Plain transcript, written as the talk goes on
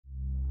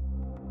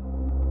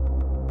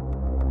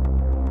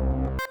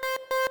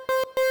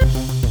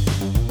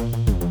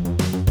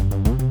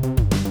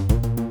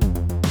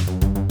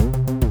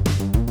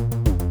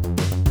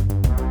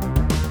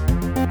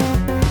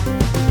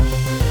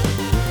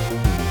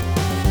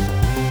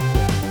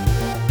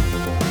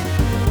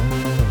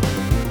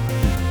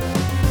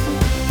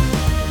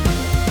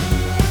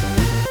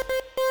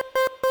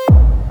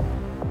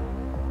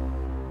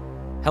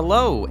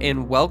Hello,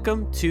 and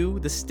welcome to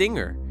The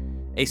Stinger,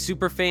 a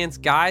superfan's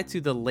guide to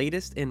the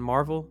latest in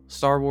Marvel,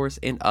 Star Wars,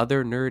 and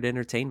other nerd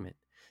entertainment.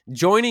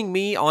 Joining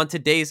me on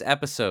today's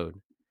episode,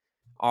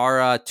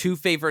 our two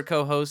favorite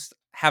co-hosts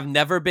have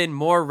never been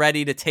more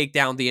ready to take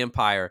down the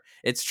Empire.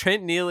 It's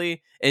Trent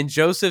Neely and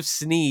Joseph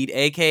Sneed,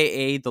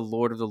 aka the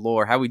Lord of the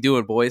Lore. How we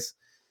doing, boys?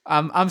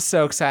 I'm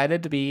so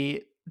excited to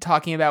be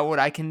talking about what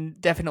I can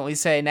definitely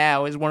say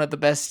now is one of the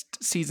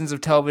best seasons of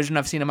television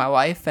I've seen in my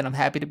life, and I'm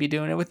happy to be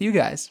doing it with you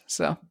guys.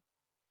 So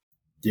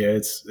Yeah,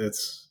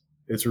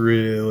 it's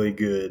really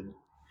good.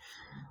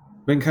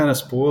 Been kind of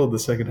spoiled the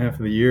second half of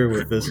the year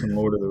with this and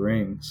Lord of the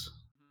Rings.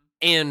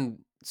 and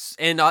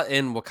and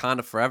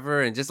Wakanda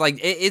Forever, and just like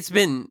it's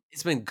been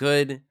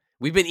good.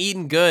 We've been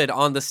eating good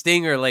on the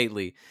Stinger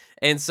lately,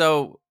 and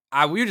so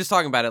we were just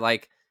talking about it.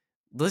 Like,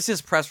 let's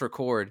just press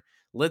record.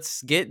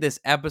 Let's get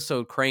this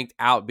episode cranked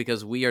out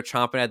because we are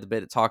chomping at the bit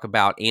to talk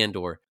about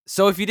Andor.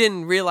 So if you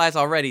didn't realize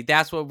already,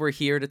 that's what we're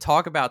here to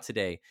talk about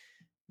today.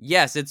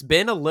 Yes, it's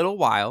been a little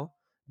while,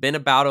 been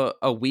about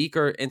a week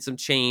or and some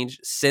change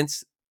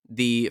since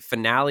the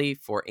finale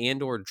for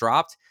Andor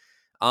dropped.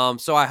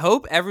 So I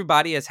hope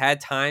everybody has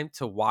had time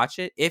to watch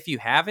it. If you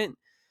haven't,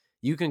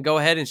 you can go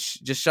ahead and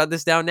just shut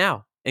this down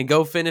now and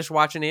go finish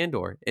watching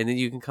Andor, and then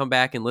you can come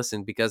back and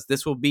listen because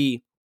this will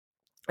be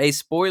a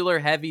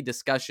spoiler-heavy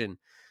discussion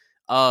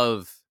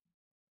of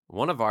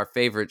one of our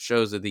favorite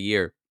shows of the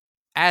year.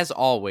 As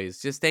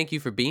always, just thank you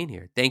for being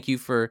here. Thank you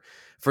for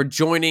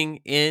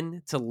joining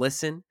in to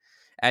listen,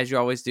 as you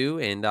always do,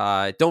 and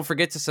don't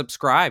forget to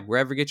subscribe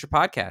wherever you get your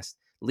podcast.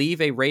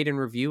 Leave a rate and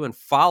review and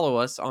follow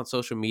us on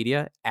social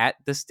media at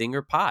The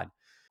Stinger Pod.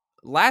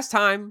 Last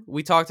time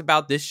we talked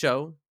about this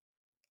show,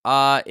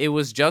 it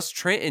was just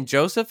Trent and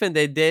Joseph, and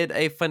they did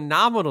a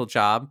phenomenal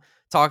job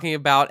talking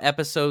about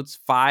episodes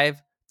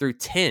 5 through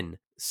 10.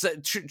 So,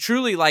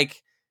 truly,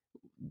 like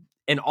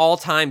an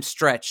all-time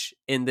stretch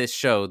in this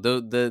show.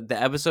 The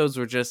episodes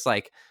were just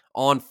like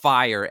on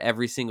fire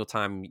every single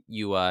time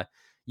you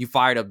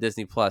fired up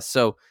Disney Plus.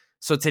 So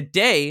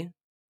today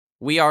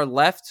we are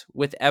left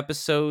with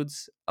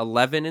episodes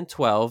 11 and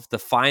 12, the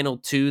final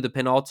two, the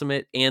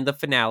penultimate and the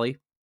finale.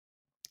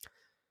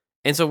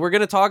 And so we're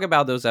going to talk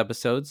about those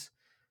episodes.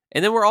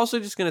 And then we're also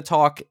just going to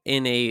talk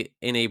in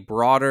a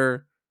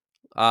broader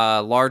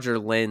larger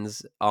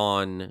lens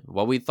on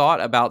what we thought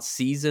about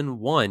season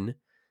 1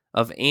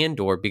 of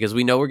Andor, because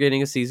we know we're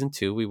getting a season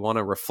 2. We want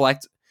to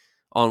reflect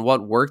on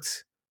what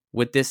worked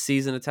with this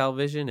season of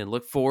television and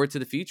look forward to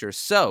the future.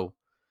 So,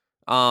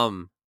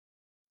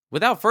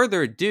 without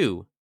further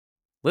ado,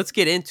 let's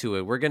get into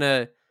it. We're going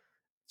to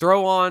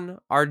throw on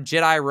our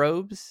Jedi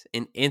robes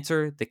and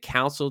enter the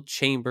council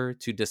chamber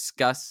to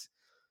discuss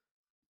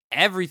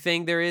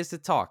everything there is to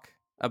talk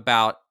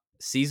about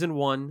season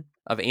 1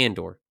 of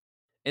Andor.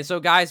 And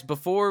so, guys,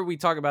 before we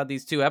talk about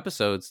these two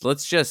episodes,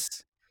 let's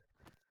just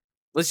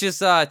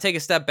take a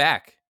step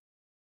back.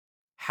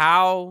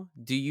 How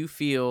do you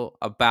feel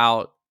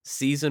about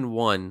season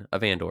 1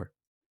 of Andor?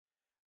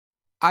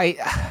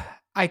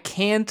 I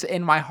can't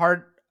in my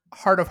heart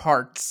of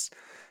hearts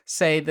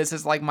say this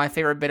is like my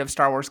favorite bit of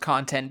Star Wars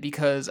content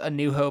because A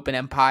New Hope and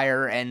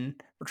Empire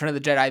and Return of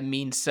the Jedi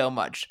mean so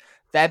much.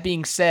 That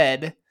being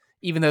said,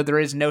 even though there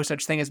is no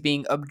such thing as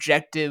being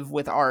objective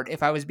with art,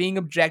 if I was being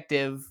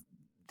objective,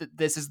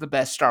 this is the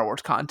best Star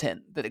Wars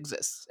content that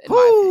exists in my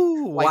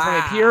opinion. Like from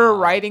a pure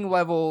writing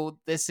level,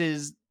 this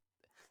is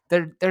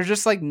there's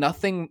just like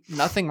nothing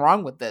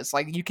wrong with this.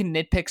 Like you can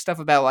nitpick stuff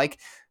about like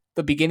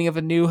the beginning of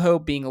A New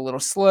Hope being a little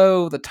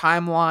slow, the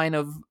timeline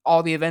of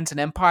all the events in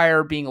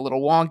Empire being a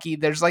little wonky.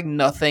 There's like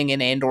nothing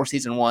in Andor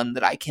season 1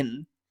 that I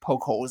can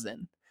poke holes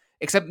in.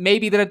 Except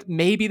maybe that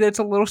it's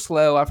a little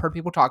slow. I've heard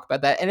people talk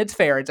about that, and it's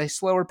fair. It's a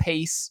slower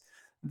pace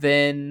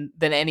than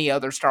any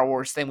other Star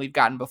Wars thing we've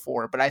gotten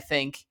before. But I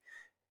think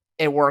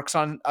it works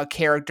on a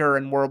character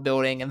and world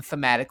building and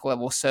thematic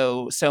level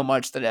so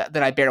much that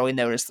I barely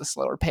notice the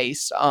slower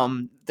pace.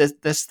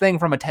 This thing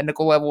from a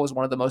technical level is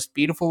one of the most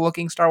beautiful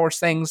looking Star Wars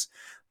things.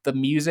 The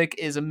music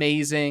is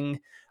amazing.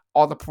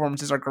 All the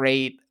performances are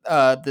great.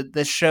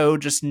 The show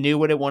just knew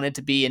what it wanted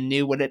to be and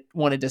knew what it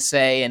wanted to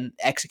say and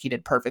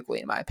executed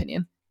perfectly, in my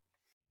opinion.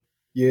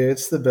 Yeah,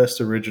 it's the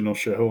best original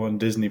show on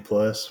Disney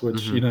Plus,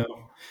 which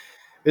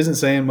isn't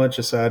saying much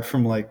aside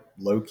from like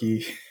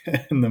Loki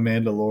and The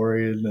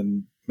Mandalorian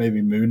and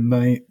maybe Moon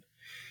Knight.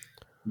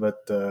 But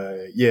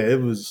yeah, it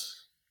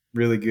was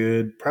really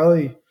good.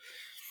 Probably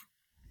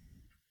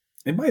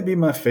it might be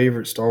my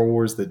favorite Star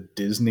Wars that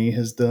Disney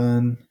has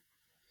done.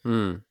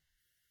 Hmm.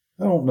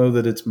 I don't know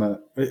that it's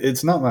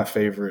not my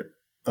favorite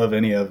of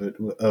any of it,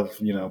 of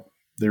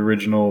the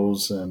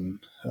originals and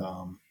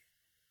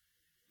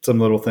some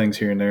little things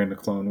here and there in the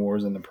Clone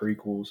Wars and the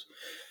prequels.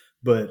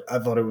 But I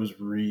thought it was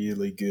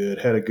really good.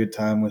 Had a good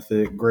time with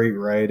it. Great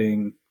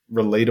writing,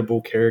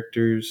 relatable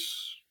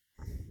characters.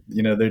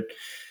 They're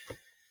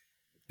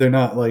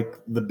not like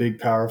the big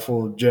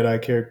powerful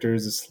Jedi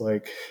characters. It's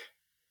like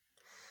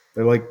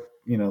they're like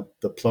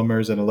the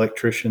plumbers and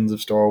electricians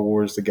of Star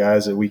Wars, the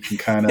guys that we can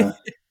kind of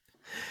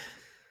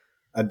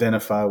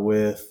identify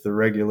with, the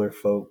regular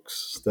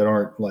folks that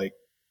aren't like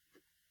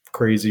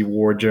crazy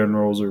war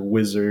generals or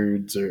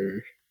wizards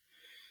or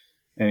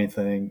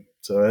anything.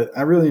 So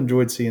I really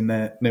enjoyed seeing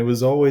that, and it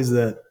was always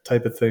that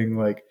type of thing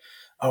like,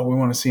 oh, we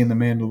want to see in the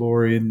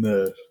Mandalorian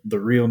the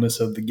realness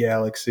of the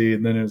galaxy,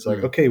 and then it was like,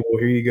 Mm. okay, well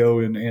here you go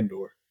in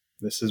Andor.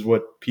 This is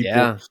what people,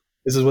 Yeah.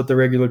 this is what the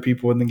regular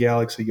people in the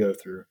galaxy go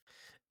through.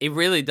 It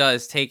really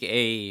does take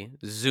a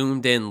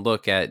zoomed in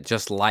look at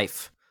just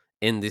life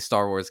in the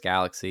Star Wars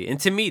galaxy. And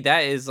to me,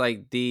 that is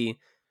like the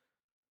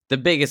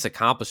biggest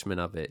accomplishment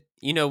of it.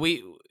 You know,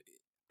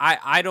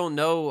 I don't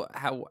know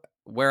how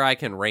where I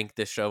can rank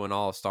this show in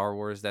all of Star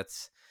Wars.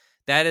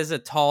 That is a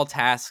tall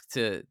task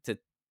to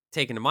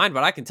take into mind,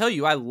 but I can tell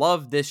you I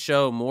love this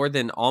show more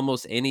than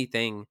almost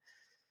anything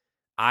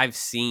I've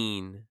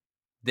seen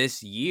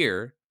this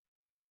year,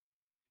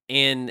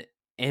 and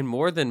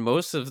more than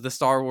most of the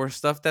Star Wars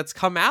stuff that's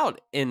come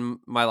out in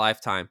my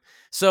lifetime.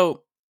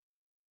 So,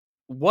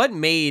 what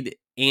made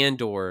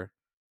Andor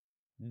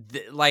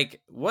like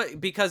what?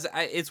 Because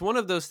it's one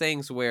of those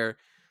things where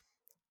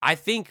I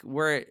think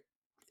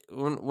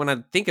when I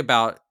think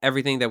about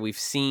everything that we've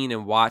seen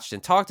and watched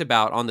and talked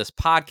about on this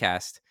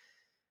podcast,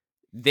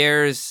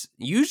 there's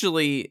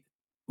usually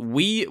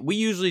we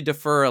usually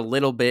defer a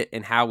little bit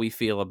in how we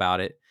feel about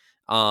it.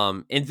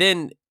 And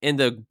then in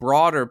the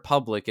broader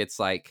public, it's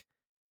like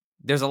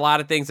there's a lot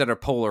of things that are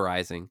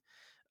polarizing.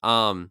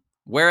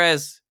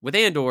 Whereas with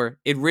Andor,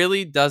 it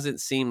really doesn't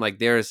seem like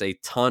there's a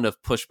ton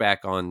of pushback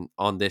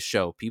on this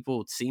show.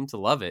 People seem to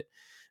love it,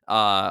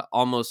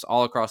 almost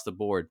all across the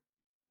board.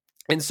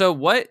 And so,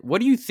 what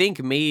do you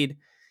think made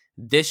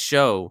this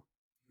show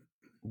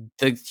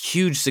the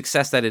huge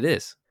success that it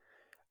is?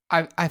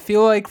 I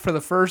feel like for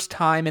the first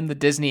time in the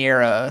Disney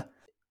era,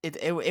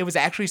 it was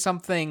actually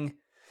something.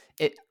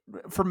 It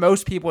For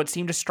most people, it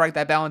seemed to strike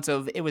that balance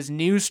of it was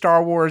new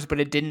Star Wars, but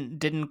it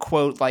didn't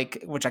quote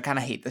like, which I kind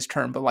of hate this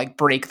term, but like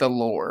break the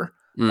lore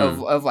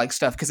Mm, of like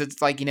stuff, because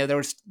it's like, there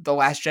was the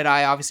Last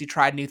Jedi obviously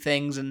tried new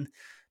things, and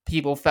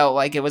people felt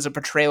like it was a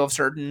portrayal of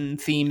certain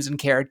themes and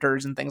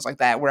characters and things like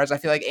that. Whereas I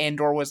feel like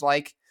Andor was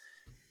like,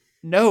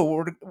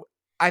 no,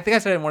 I think I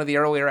said in one of the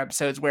earlier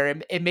episodes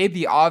where it made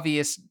the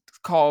obvious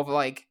call of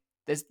like,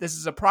 this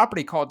is a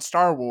property called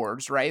Star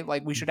Wars, right?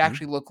 Like we should mhm.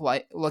 actually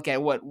look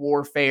at what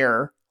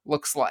warfare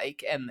looks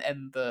like, and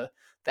the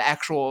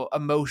actual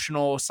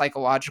emotional,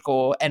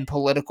 psychological, and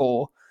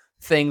political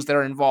things that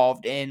are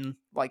involved in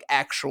like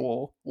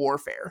actual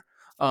warfare.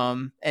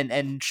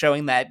 And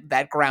showing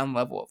that ground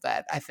level of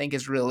that, I think,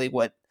 is really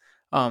what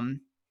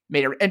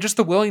made it, and just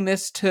the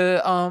willingness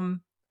to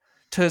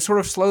sort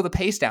of slow the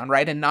pace down,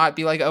 right? And not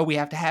be like, oh, we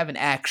have to have an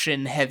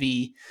action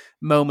heavy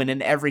moment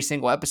in every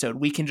single episode.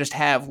 We can just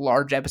have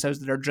large episodes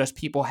that are just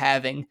people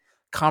having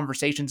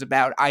conversations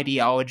about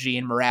ideology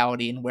and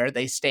morality and where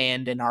they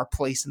stand in our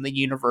place in the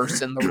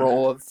universe and the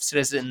role of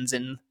citizens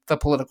in the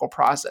political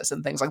process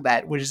and things like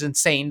that, which is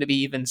insane to be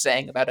even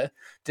saying about a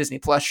Disney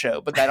Plus show,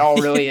 but that all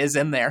really is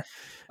in there.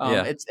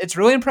 Yeah. It's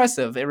really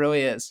impressive. It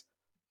really is.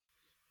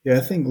 Yeah,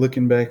 I think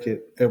looking back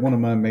at one of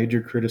my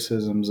major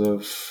criticisms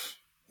of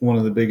one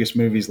of the biggest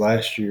movies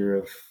last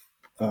year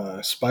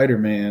of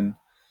Spider-Man,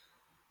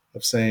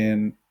 of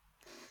saying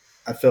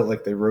I felt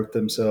like they wrote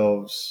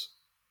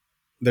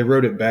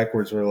it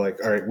backwards. We're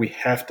like, all right, we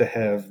have to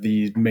have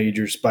these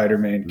major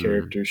Spider-Man Mm,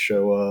 characters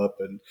show up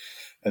and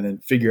then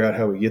figure out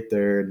how we get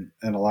there.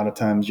 And a lot of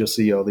times you'll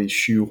see all these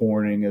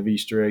shoehorning of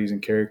Easter eggs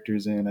and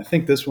characters in. I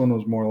think this one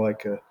was more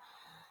like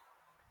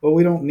well,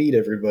 we don't need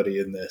everybody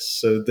in this.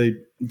 So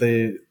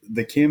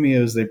the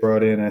cameos they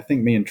brought in, I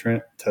think me and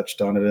Trent touched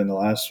on it in the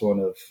last one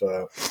of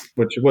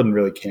which it wasn't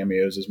really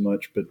cameos as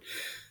much,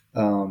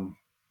 um,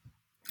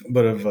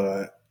 but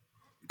of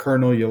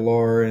Colonel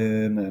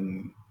Yularen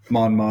and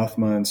Mon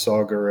Mothma and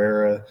Saw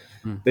Gerrera,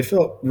 mm. they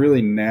felt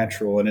really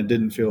natural, and it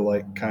didn't feel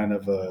like kind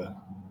of a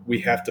we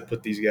have to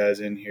put these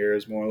guys in here.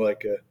 It's more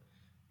like a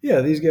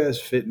yeah, these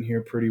guys fit in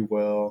here pretty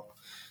well.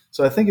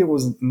 So I think it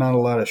was not a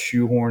lot of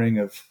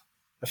shoehorning of.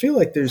 I feel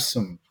like there's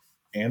some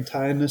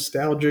anti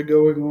nostalgia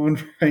going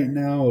on right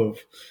now of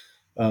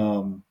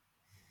um,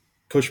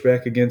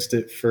 pushback against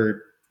it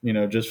for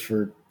just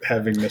for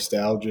having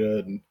nostalgia,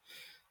 and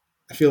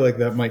I feel like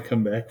that might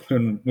come back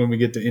when we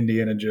get to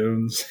Indiana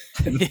Jones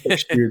in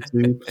next year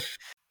too.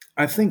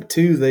 I think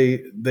too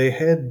they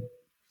had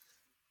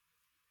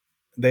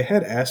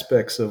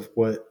aspects of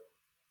what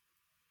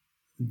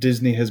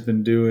Disney has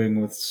been doing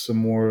with some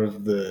more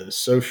of the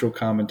social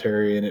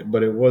commentary in it,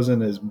 but it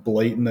wasn't as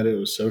blatant that it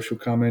was social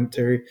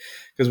commentary.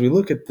 Because we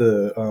look at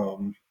the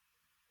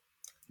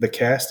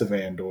cast of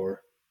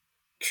Andor,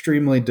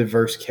 extremely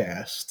diverse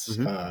cast,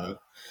 Mhm.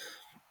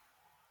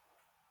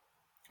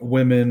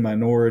 women,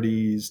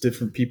 minorities,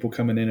 different people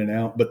coming in and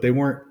out, but they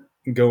weren't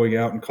going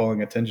out and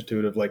calling attention to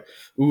it of like,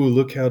 ooh,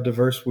 look how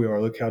diverse we are,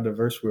 look how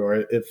diverse we are.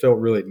 It felt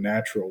really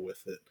natural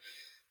with it.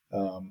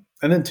 And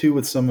then too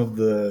with some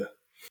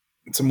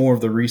more of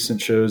the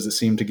recent shows that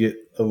seem to get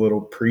a little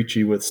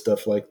preachy with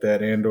stuff like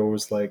that. Andor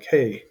was like,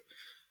 hey,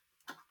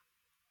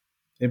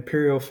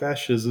 imperial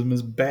fascism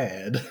is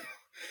bad.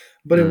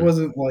 But it Mm.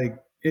 wasn't like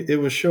it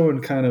was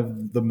showing kind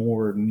of the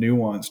more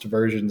nuanced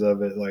versions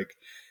of it. Like,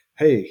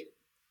 hey,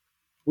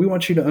 we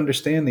want you to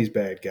understand these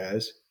bad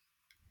guys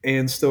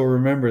and still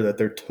remember that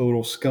they're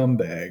total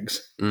scumbags.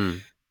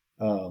 Mm.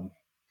 Um,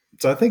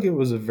 so I think it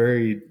was a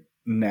very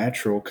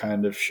natural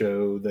kind of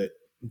show that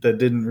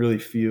didn't really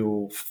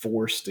feel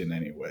forced in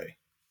any way,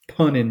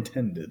 pun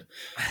intended,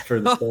 for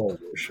the Star Wars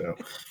show.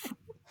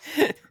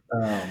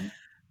 Um,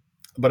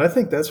 but I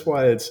think that's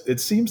why it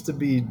seems to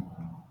be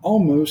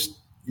almost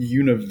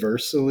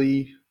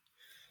universally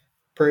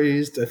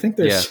praised. I think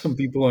there's Yeah. some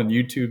people on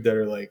YouTube that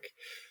are like,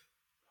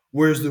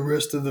 "Where's the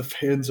rest of the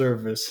fan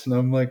service?" And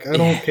I'm like, I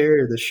don't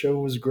care. The show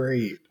was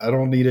great. I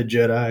don't need a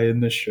Jedi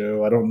in the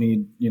show. I don't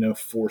need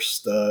Force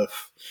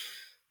stuff.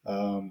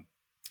 Um,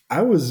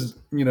 I was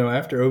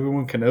after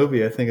Obi-Wan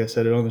Kenobi, I think I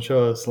said it on the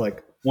show. I was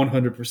like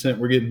 100%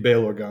 we're getting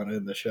Bail Organa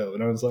in the show,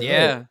 and I was like, oh,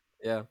 Yeah.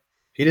 Yeah.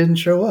 he didn't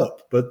show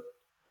up, but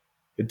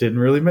it didn't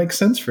really make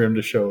sense for him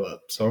to show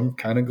up. So I'm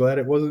kind of glad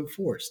it wasn't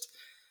forced.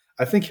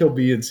 I think he'll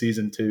be in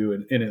season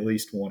 2 in at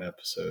least one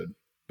episode.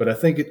 But I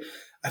think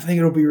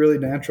it'll be really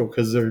natural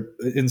because they're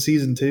in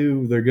season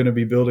 2. They're going to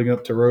be building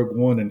up to Rogue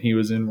One, and he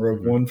was in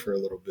Rogue Hmm. One for a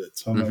little bit.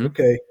 So I'm like, Hmm.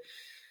 okay,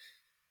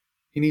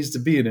 he needs to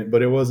be in it.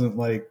 But it wasn't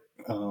like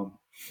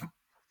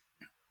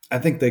I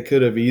think they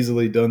could have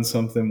easily done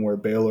something where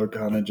Bail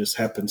Organa just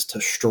happens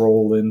to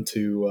stroll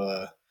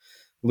into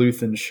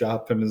Luthen's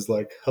shop and is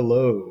like,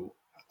 "Hello,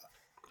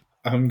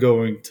 I'm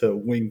going to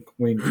wink,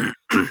 wink,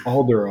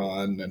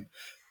 Alderaan," and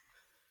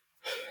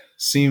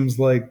seems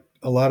like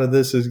a lot of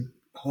this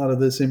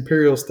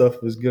Imperial stuff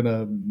is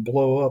gonna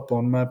blow up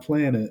on my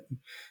planet,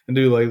 and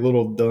do like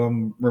little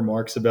dumb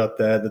remarks about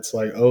that. That's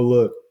like, oh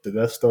look, the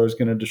Death Star is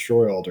gonna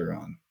destroy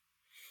Alderaan.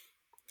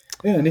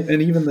 Yeah, and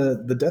even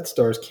the Death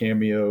Star's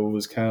cameo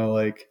was kind of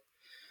like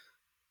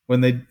when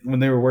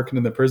they were working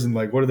in the prison,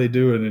 like, what are they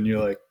doing? And you're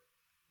like,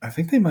 I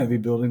think they might be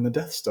building the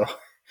Death Star,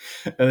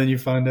 and then you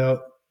find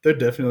out they're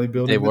definitely They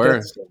building the Death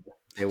were. Star.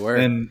 They were.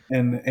 And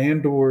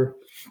Andor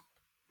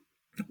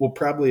will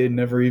probably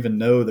never even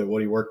know that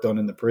what he worked on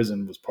in the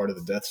prison was part of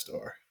the Death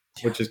Star,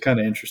 Yeah. which is kind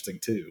of interesting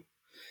too.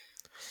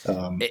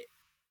 It,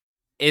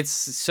 it's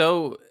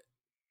so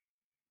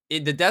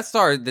the Death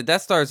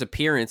Star's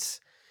appearance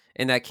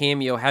in that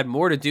cameo had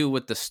more to do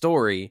with the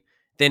story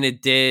than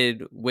it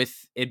did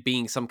with it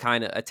being some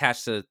kind of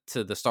attached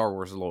to the Star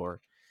Wars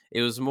lore.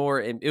 It was more.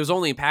 It was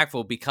only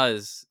impactful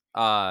because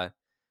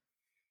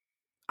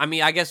I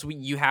mean, I guess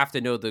you have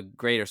to know the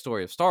greater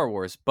story of Star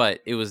Wars, but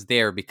it was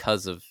there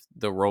because of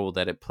the role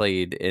that it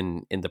played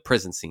in the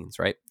prison scenes,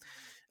 right?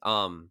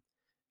 Um,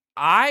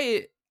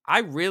 I I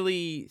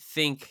really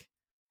think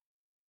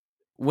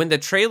when the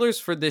trailers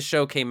for this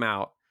show came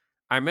out,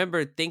 I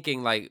remember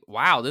thinking like,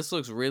 "Wow, this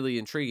looks really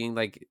intriguing.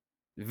 Like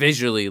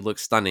visually, it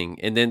looks stunning."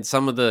 And then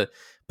some of the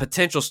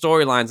potential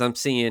storylines I'm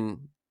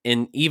seeing,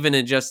 in even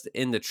in just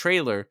in the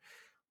trailer,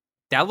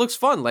 that looks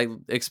fun. Like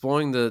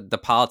exploring the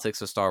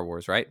politics of Star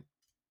Wars, right?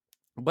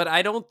 But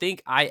I don't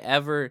think I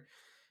ever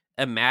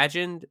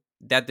imagined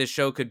that this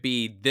show could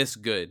be this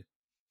good,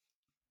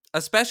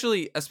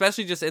 especially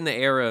just in the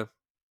era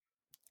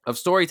of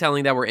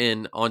storytelling that we're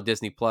in on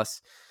Disney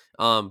Plus,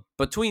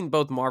 between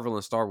both Marvel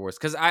and Star Wars.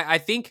 Because I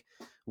think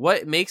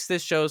what makes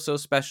this show so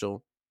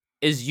special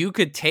is you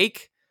could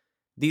take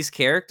these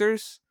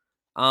characters,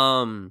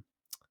 um,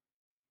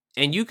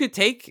 and you could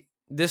take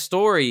this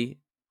story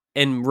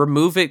and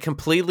remove it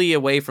completely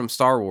away from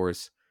Star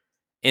Wars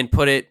and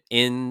put it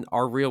in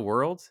our real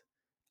world,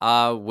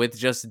 with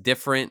just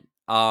different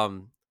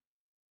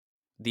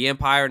the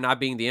Empire not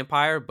being the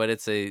Empire, but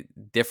it's a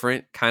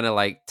different kind of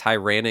like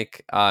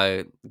tyrannic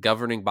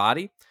governing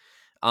body.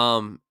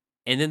 Um,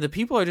 and then the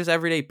people are just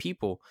everyday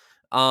people.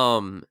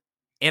 Um,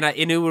 and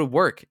it would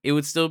work. It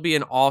would still be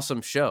an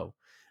awesome show.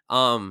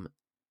 Um,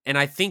 and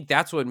I think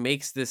that's what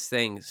makes this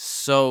thing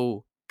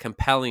so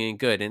compelling and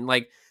good. And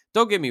like,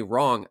 don't get me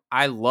wrong,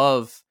 I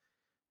love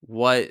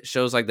what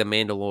shows like The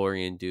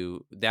Mandalorian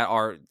do that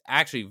are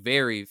actually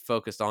very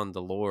focused on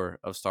the lore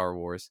of Star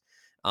Wars,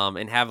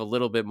 and have a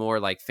little bit more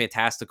like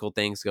fantastical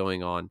things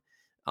going on.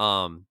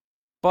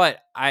 But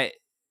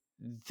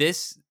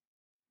this,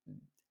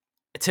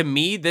 to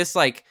me, this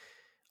like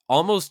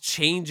almost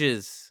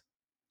changes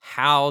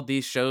how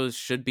these shows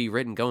should be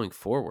written going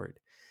forward,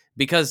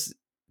 because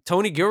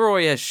Tony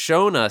Gilroy has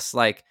shown us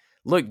like,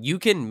 look, you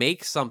can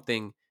make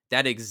something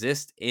that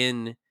exists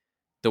in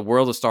the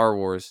world of Star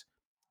Wars,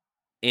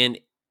 and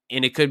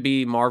it could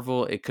be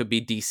Marvel, it could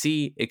be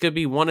DC, it could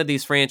be one of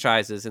these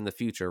franchises in the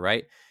future,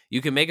 right?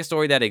 You can make a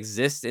story that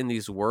exists in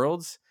these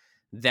worlds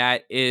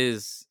that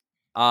is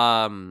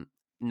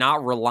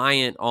not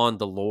reliant on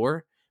the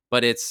lore,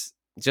 but it's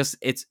just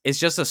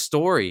a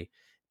story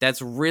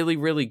that's really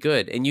really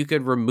good, and you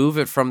could remove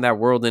it from that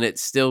world and it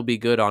still be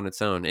good on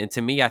its own. And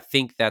to me, I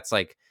think that's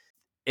like,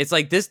 it's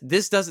like this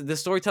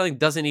storytelling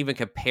doesn't even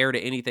compare to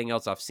anything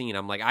else I've seen.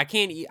 I'm like, I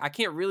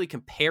can't really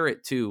compare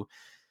it to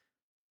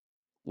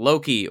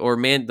Loki or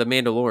the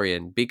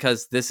Mandalorian,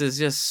 because this is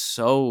just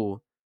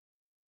so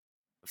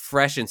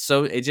fresh, and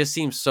so it just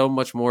seems so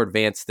much more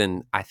advanced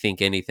than I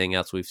think anything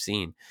else we've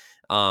seen.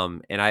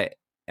 And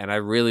I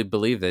really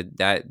believe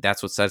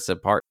that's what sets it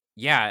apart.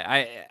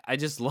 Yeah, I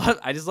just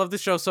love the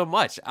show so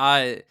much.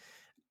 I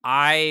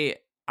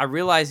I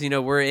realize,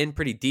 we're in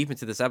pretty deep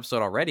into this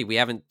episode already. We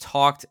haven't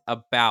talked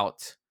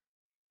about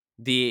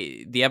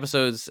the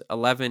episodes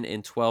 11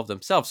 and 12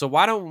 themselves. So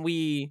why don't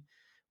we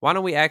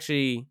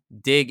actually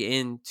dig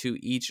into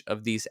each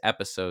of these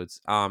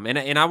episodes?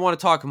 And I want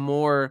to talk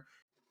more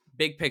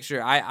big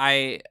picture.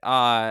 I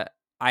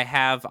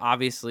have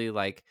obviously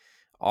like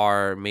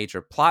our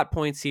major plot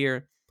points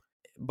here,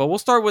 but we'll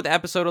start with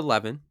episode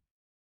 11,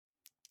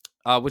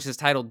 which is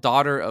titled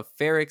 "Daughter of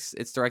Ferrix."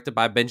 It's directed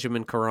by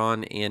Benjamin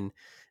Caron and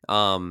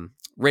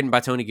written by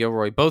Tony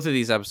Gilroy. Both of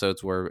these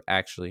episodes were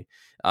actually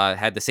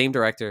had the same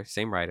director,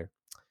 same writer.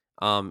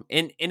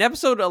 In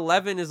episode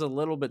 11 is a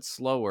little bit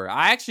slower.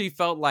 I actually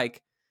felt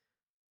like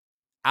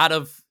out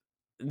of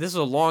this was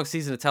a long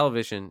season of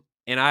television,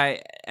 and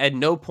I at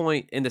no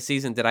point in the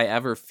season did I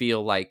ever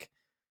feel like,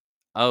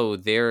 oh,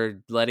 they're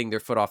letting their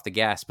foot off the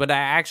gas. But I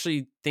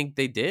actually think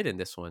they did in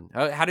this one.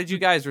 How did you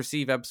guys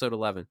receive episode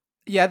 11?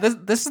 Yeah,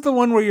 this is the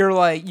one where you're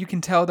like, you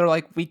can tell they're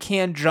like, we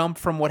can't jump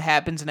from what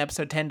happens in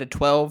episode 10 to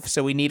 12,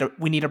 so we need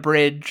a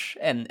bridge,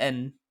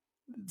 and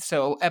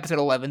so episode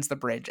 11's the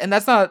bridge. And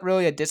that's not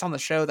really a diss on the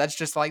show. That's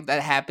just like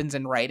that happens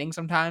in writing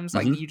sometimes.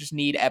 Like you just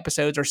need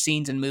episodes or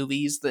scenes in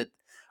movies that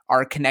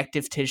are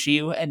connective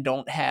tissue and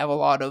don't have a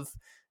lot of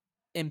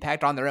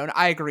impact on their own.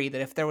 I agree that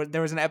if there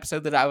was an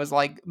episode that I was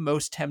like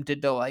most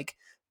tempted to like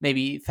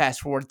maybe fast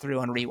forward through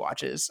on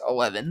rewatches,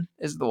 11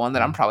 is the one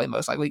that I'm probably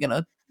most likely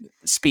gonna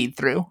speed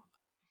through.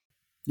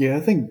 Yeah,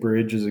 I think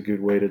bridge is a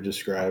good way to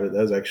describe it.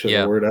 That's actually the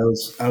Yeah, word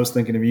I was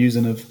thinking of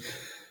using.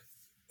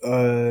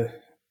 Uh,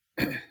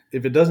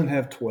 if it doesn't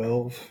have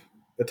 12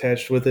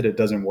 attached with it, it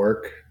doesn't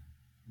work.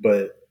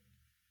 But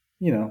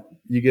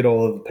you get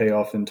all of the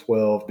payoff in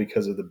 12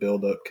 because of the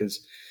buildup.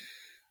 Because,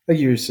 like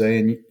you were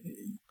saying,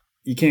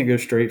 you can't go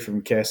straight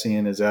from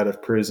Cassian is out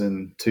of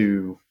prison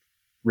to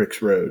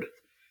Rick's Road.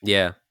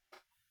 yeah,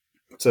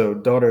 So,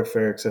 Daughter of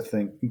Ferrix, I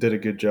think, did a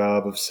good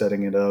job of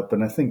setting it up,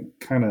 and I think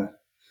kind of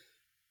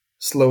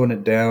slowing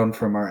it down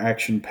from our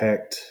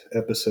action-packed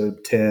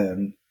episode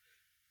 10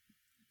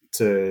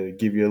 to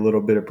give you a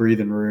little bit of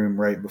breathing room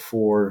right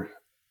before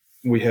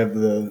we have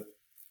the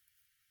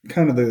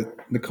kind of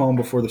the calm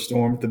before the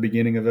storm at the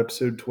beginning of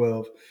episode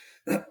 12.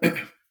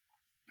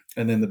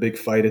 And then the big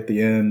fight at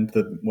the end,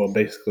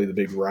 basically the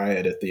big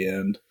riot at the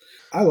end.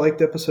 I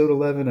liked episode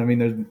 11. I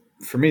mean,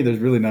 for me, there's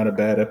really not a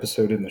bad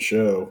episode in the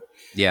show.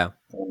 yeah,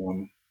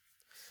 Um,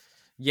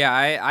 yeah.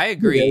 I yeah,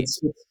 agree.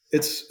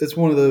 it's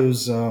one of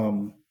those.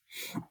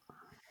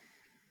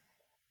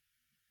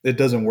 It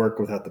doesn't work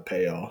without the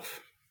payoff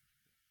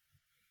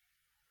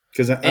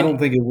because I And don't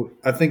think it.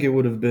 I think it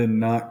would have been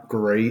not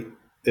great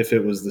if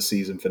it was the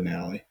season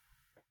finale.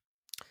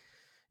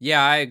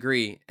 yeah, I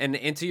agree. And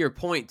to your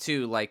point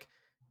too, like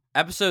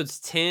episodes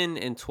 10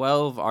 and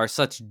 12 are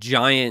such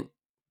giant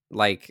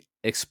like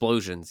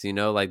explosions,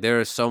 like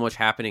there is so much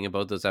happening in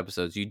both those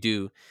episodes. You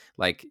do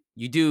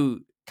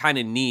kind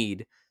of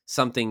need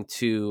something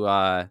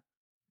to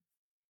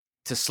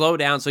slow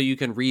down so you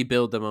can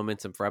rebuild the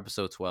momentum for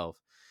episode 12.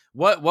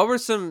 What were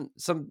some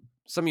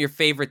of your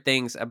favorite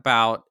things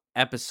about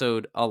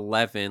episode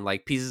 11,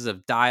 like pieces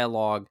of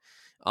dialogue?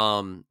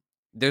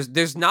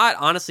 There's not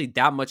honestly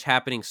that much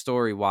happening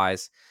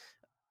story-wise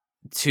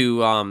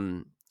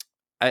to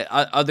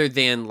other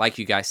than, like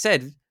you guys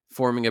said,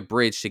 forming a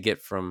bridge to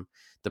get from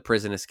the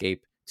prison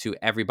escape to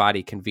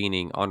everybody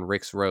convening on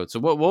Rick's Road. So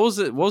what was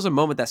a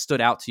moment that stood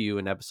out to you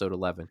in episode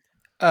 11?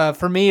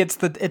 For me, it's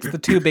the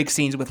two big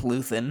scenes with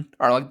Luthen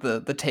are like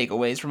the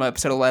takeaways from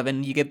episode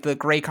 11. You get the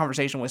great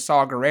conversation with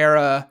Saw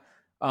Gerrera,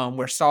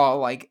 where Saw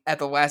like at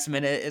the last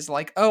minute is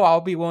like, "Oh,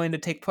 I'll be willing to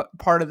take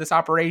part of this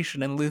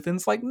operation," and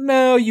Luthen's like,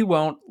 "No, you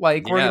won't.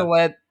 Like, we're Yeah. gonna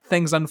let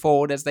things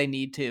unfold as they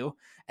need to."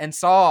 And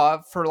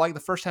Saw, for like the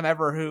first time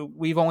ever, who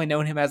we've only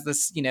known him as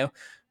this,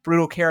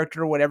 brutal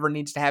character, whatever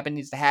needs to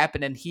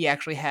happen, and he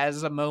actually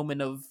has a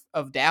moment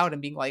of doubt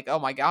and being like, "Oh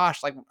my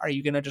gosh, like, are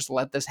you gonna just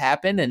let this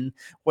happen? And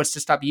what's to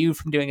stop you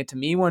from doing it to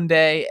me one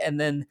day?" And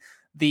then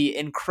the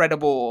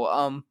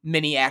incredible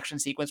mini action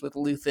sequence with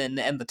Luthen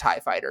and the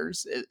TIE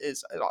fighters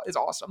is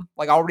awesome.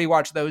 Like, I'll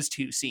rewatch those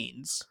two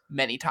scenes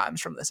many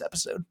times from this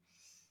episode.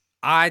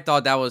 I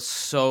thought that was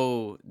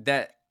so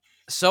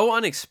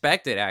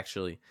unexpected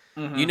actually.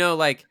 Mm-hmm.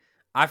 Like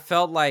I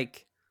felt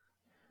like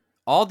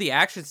all the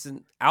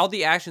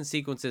action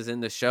sequences in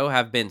the show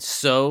have been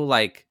so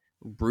like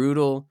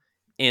brutal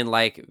and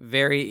like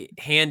very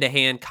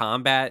hand-to-hand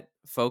combat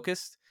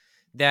focused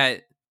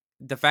that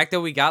the fact that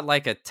we got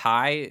like a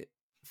TIE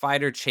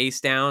fighter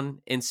chase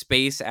down in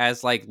space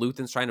as like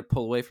Luthen's trying to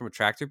pull away from a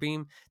tractor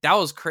beam, that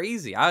was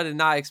crazy. I did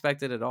not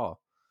expect it at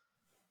all.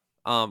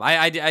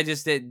 I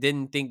just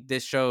didn't think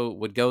this show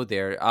would go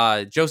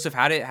there. Joseph,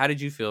 how did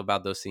you feel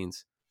about those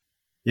scenes?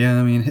 Yeah,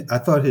 I mean, I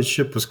thought his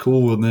ship was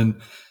cool, and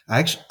then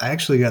I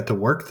actually got to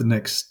work the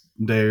next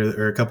day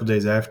or a couple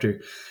days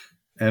after,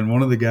 and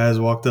one of the guys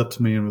walked up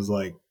to me and was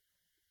like,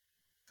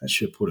 "That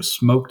ship would have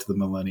smoked the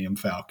Millennium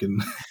Falcon."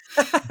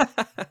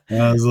 And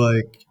I was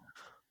like,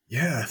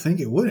 Yeah, I think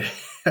it would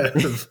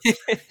have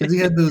because he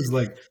had those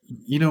like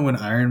when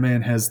Iron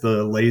Man has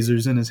the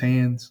lasers in his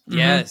hands. Mm-hmm.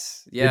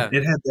 Yes, It, yeah.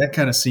 it had that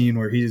kind of scene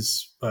where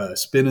he's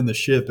spinning the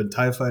ship and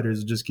Tie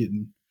fighters are just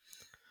getting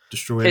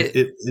destroyed.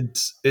 It,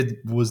 It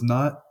was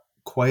not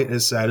quite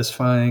as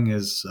satisfying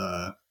as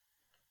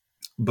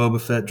Boba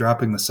Fett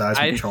dropping the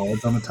seismic I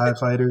charge on the Tie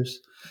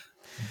fighters,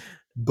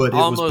 but it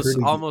was almost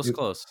pretty. almost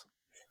close.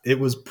 It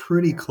was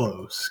pretty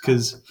close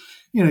because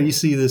you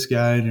see this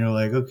guy and you're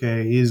like,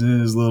 okay, he's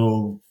in his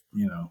little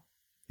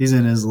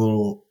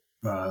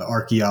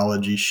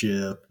archaeology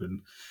ship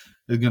and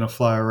is gonna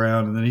fly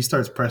around, and then he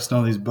starts pressing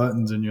all these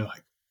buttons, and you're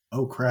like,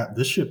 oh crap,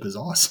 this ship is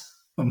awesome.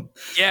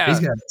 He's Yeah.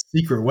 got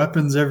secret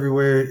weapons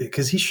everywhere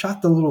because he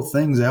shot the little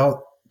things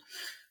out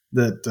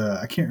that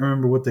I can't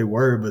remember what they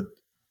were, but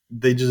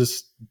they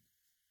just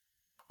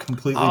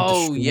completely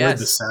Oh destroyed the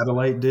yes.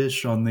 satellite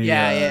dish on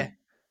Yeah, yeah.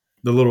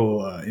 the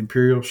little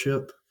Imperial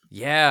ship,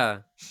 Yeah.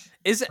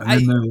 Is and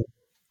then the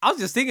I was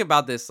just thinking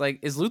about this. Like,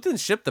 is Luthen's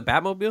ship the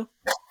Batmobile?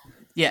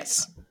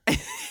 Yes. I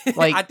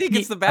Like, think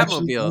it's the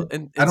actually Batmobile I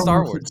in don't know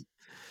Star if Wars.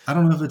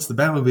 it's the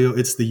Batmobile.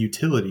 It's the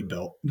utility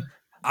belt.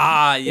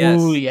 Ah, oh,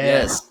 yes, yes.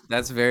 yes,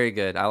 that's very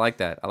good. I like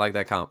that. I like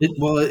that comp.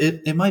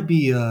 It might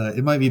be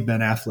Ben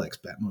Affleck's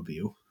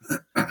Batmobile.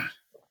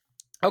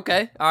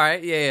 Okay, all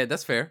right, yeah,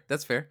 that's fair.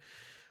 That's fair.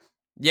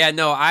 Yeah,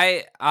 no,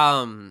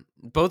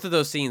 both of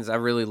those scenes I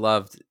really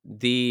loved.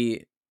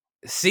 The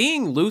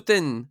seeing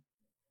Luthen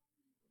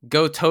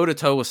go toe to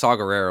toe with Saw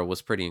Gerrera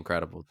was pretty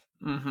incredible.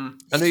 Mm-hmm.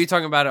 I know you're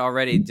talking about it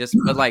already,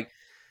 but like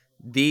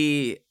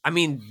the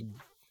Stellan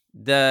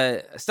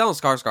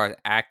Skarsgård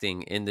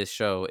acting in this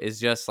show is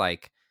just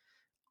like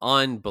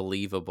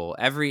unbelievable.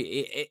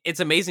 It's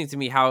amazing to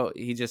me how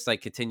he just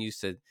like continues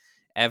to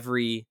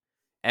every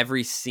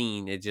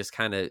scene. It just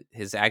kind of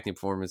his acting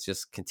performance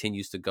just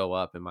continues to go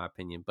up, in my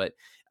opinion. But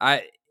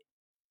I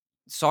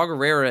Saw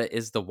Gerrera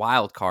is the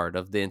wild card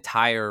of the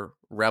entire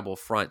Rebel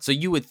front. So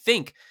you would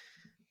think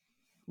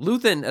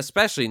Luthen,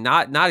 especially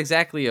not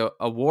exactly a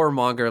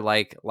warmonger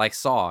like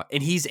Saw,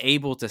 and he's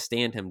able to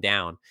stand him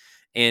down,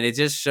 and it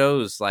just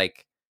shows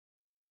like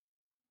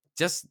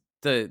just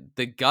the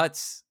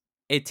guts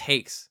it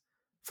takes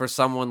for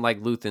someone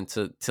like Luthen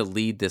to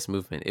lead this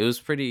movement. It was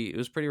pretty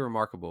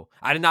remarkable.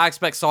 I did not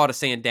expect Saw to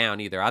stand down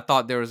either. I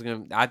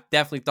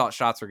definitely thought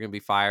shots were gonna be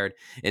fired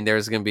and there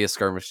was gonna be a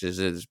skirmish that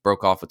just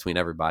broke off between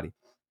everybody.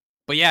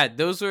 But yeah,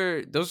 those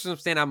are some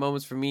standout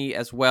moments for me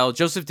as well.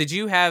 Joseph, did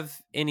you have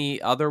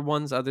any other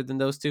ones other than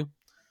those two?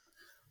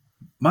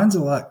 Mine's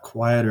a lot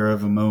quieter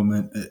of a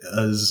moment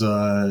as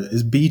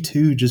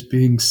B2 just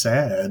being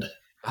sad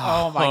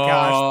Oh, my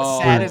gosh.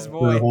 The saddest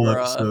for the boy. whole bruh.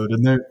 episode,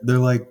 and they're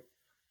like,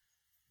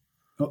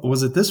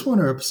 was it this one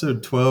or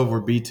episode 12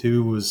 where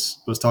B2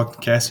 was talking to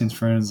Cassian's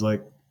friends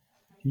like,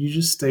 can you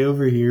just stay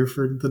over here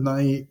for the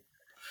night?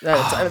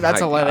 Oh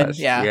That's my 11. gosh.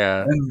 Yeah.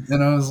 Yeah.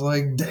 And I was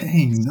like,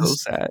 dang, So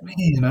this sad.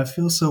 man, I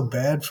feel so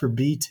bad for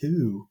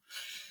B2.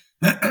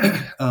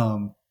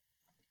 um,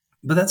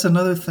 but that's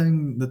another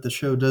thing that the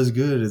show does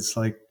good. It's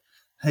like,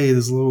 hey,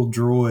 this little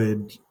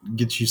droid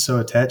gets you so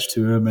attached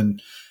to him,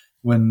 and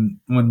when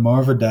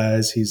Marva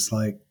dies, he's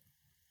like,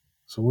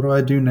 so what do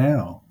I do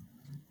now?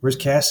 Where's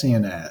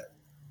Cassian at?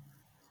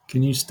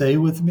 Can you stay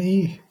with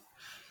me?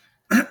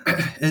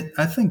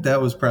 I think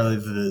that was probably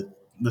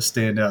the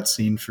standout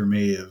scene for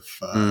me of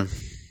Mm.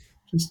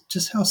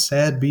 just how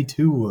sad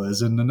B2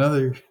 was, and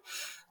another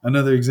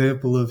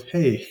example of,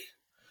 hey,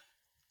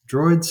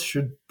 droids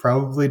should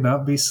probably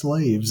not be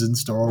slaves in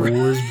Star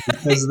Wars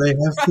because they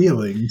have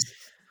feelings.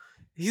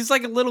 He's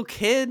like a little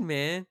kid,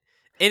 man.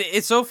 And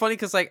it's so funny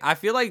because like I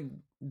feel like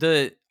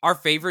our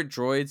favorite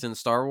droids in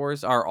Star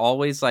Wars are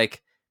always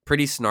like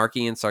pretty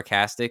snarky and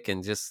sarcastic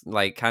and just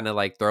like kind of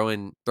like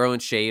throwing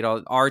shade.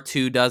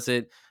 R2 does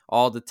it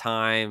all the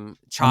time. I mean,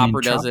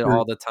 Chopper does it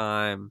all the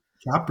time.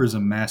 Chopper's a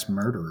mass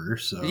murderer,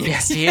 so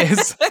Yes, he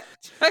is.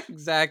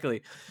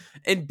 Exactly.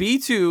 And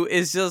B2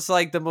 is just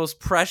like the most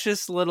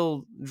precious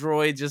little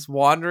droid just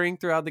wandering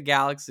throughout the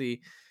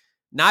galaxy.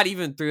 Not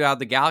even throughout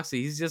the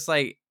galaxy. He's just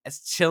like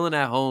chilling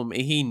at home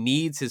and he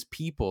needs his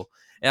people.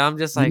 And I'm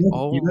just like,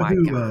 oh my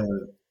God.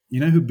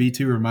 you know who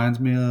B2 reminds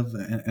me of,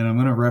 and I'm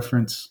going to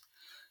reference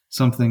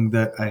something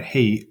that I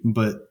hate,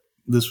 but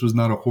this was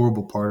not a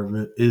horrible part of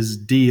it, is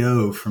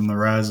Dio from The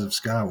Rise of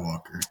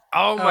Skywalker.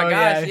 Oh my Oh,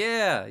 gosh.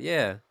 yeah.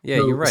 Yeah.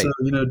 You're right.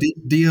 So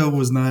Dio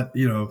was not,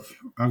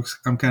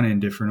 I'm kind of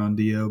indifferent on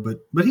Dio, but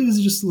he was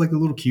just like a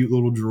little cute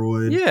little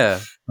droid. Yeah.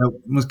 That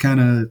was kind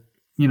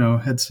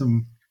of, had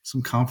some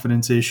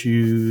confidence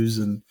issues,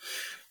 and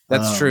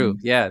That's true.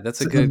 Yeah.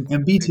 That's a good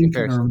and B2 kind of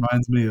comparison.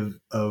 reminds me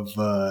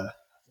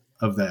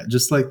of that,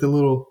 just like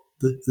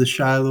the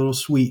shy little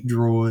sweet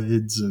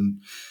droids,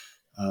 and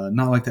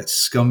not like that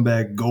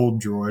scumbag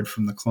gold droid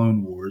from the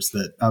Clone Wars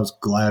that I was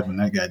glad when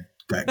that guy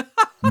got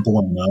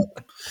blown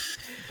up.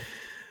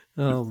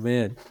 Oh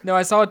man. No,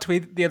 I saw a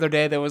tweet the other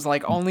day that was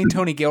like, only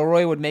Tony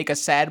Gilroy would make a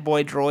sad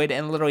boy droid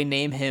and literally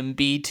name him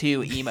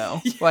B2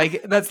 Emo.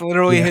 Like, that's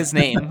literally his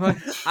name.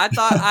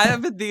 I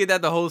have been thinking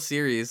that the whole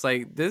series.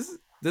 Like this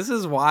This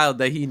is wild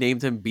that he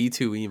named him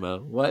B2 Emo.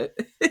 What?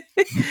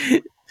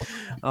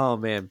 Oh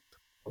man.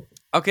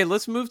 Okay,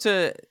 let's move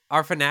to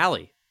our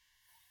finale.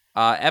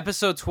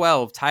 Episode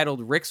 12,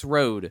 titled Rick's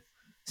Road.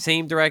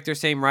 Same director,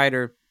 same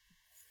writer.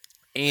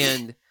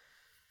 And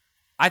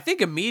I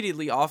think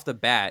immediately off the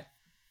bat,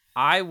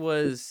 I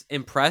was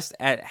impressed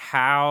at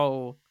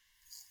how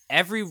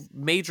every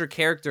major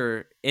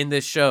character in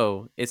this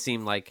show, it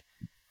seemed like,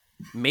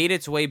 made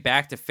its way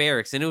back to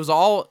Ferrix, and it was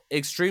all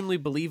extremely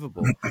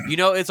believable. You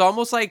know, it was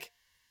almost like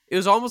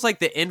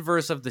the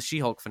inverse of the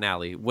She-Hulk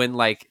finale, when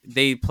like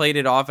they played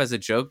it off as a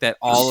joke that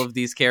all of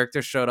these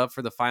characters showed up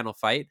for the final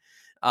fight,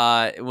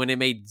 when it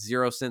made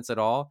zero sense at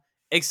all.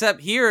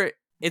 Except here,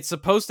 it's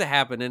supposed to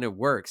happen and it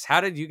works.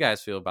 How did you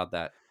guys feel about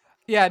that?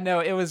 Yeah, no,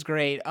 it was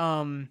great.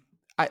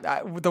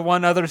 The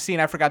one other scene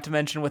I forgot to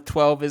mention with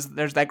 12 is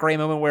there's that great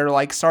moment where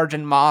like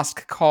Sergeant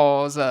Mosk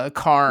calls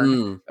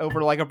Karn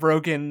over like a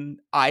broken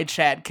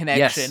iChat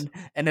connection,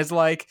 Yes. and is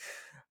like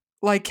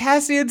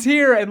Cassian's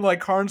here, and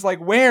like Karn's like,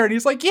 where? And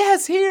he's like,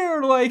 yes,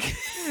 here. Like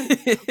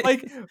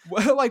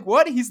like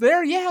what? He's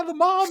there. Yeah, the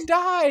mom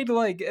died.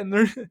 Like, and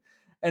they're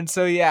and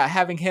so yeah,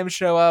 having him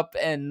show up,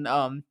 and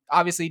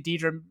obviously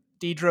Deidre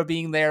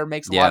being there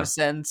makes a lot Yeah. of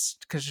sense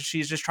because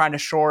she's just trying to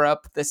shore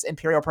up this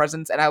Imperial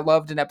presence. And I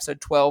loved in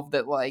episode 12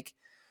 that like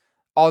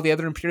all the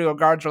other Imperial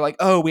guards are like,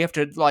 oh, we have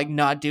to like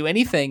not do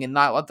anything and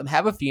not let them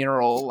have a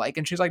funeral. Like,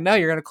 and she's like, no,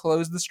 you're gonna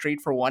close the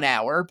street for 1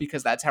 hour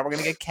because that's how we're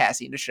gonna get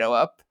Cassian to show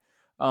up.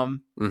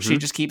 She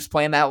just keeps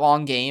playing that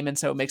long game, and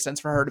so it makes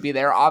sense for her to be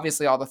there.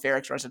 Obviously, all the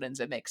Ferrix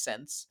residents, it makes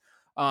sense.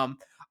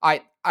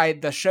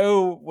 The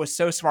show was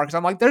so smart because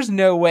I'm like, there's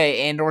no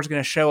way Andor's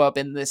going to show up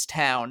in this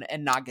town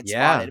and not get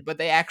spotted. But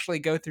they actually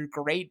go through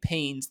great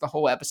pains the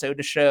whole episode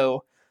to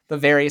show the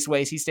various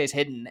ways he stays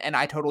hidden, and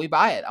I totally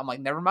buy it. I'm like,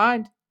 never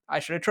mind. I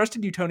should have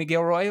trusted you, Tony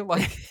Gilroy.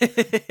 Like,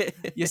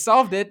 you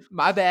solved it.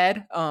 My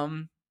bad.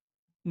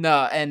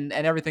 No, and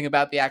everything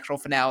about the actual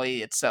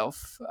finale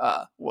itself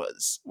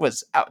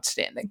was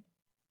outstanding.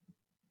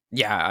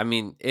 Yeah, I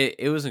mean,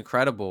 it was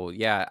incredible.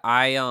 Yeah,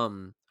 I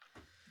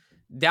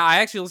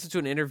actually listened to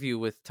an interview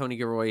with Tony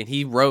Gilroy, and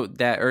he wrote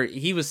that, or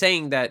he was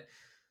saying that,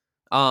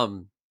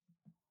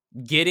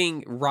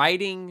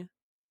 writing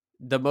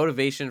the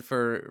motivation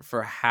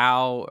for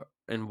how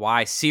and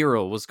why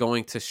Cyril was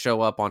going to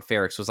show up on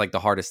Ferrix was like the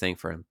hardest thing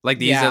for him. Like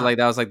that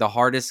was like the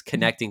hardest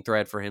connecting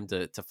thread for him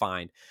to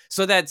find.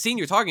 So that scene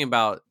you're talking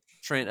about,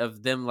 Trent,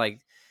 of them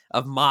like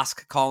of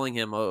Mosk calling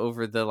him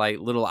over the like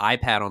little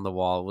iPad on the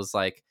wall was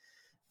like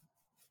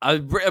a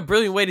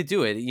brilliant way to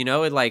do it. You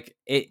know,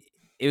 it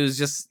was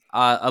just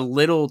a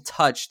little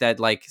touch that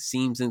like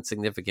seems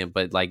insignificant,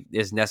 but like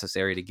is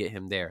necessary to get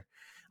him there.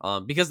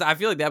 Because I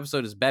feel like the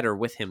episode is better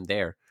with him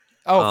there.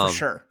 Oh, for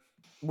sure.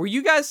 Were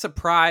you guys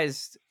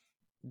surprised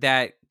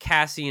that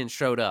Cassian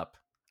showed up?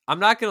 I'm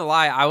not gonna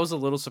lie, I was a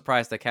little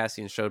surprised that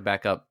Cassian showed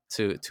back up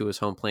to his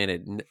home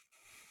planet,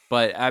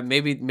 but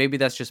maybe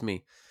that's just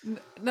me.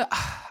 No,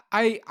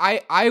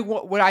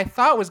 what I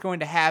thought was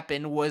going to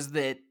happen was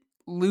that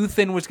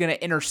Luthen was going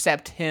to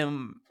intercept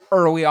him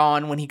early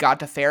on when he got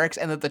to Ferrix,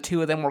 and that the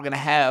two of them were going to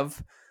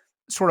have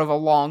sort of a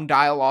long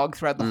dialogue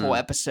throughout the whole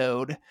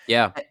episode.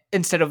 Yeah.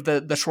 Instead of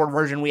the short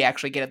version we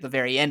actually get at the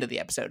very end of the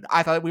episode.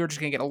 I thought we were just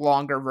going to get a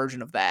longer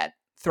version of that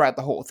throughout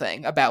the whole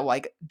thing about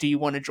like, do you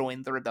want to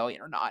join the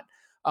rebellion or not?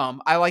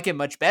 I like it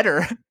much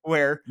better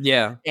where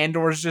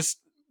Andor's just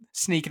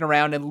sneaking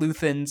around and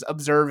Luthen's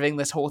observing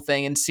this whole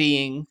thing and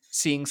seeing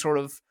sort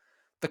of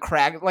the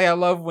crack. Like, I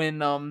love when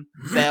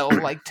Bell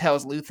like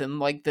tells Luthen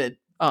like that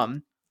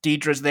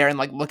Deidre's there and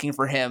like looking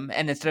for him,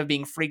 and instead of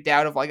being freaked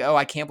out of like, oh,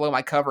 I can't blow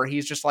my cover,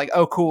 he's just like,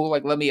 oh, cool,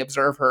 like let me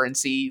observe her and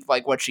see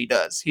like what she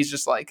does. He's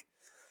just like,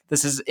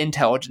 this is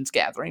intelligence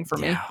gathering for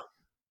me.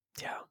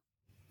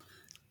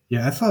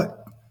 Yeah, I thought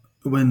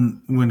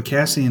when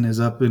Cassian is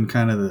up in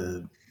kind of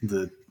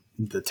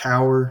the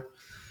tower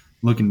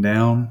looking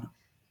down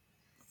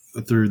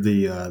through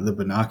the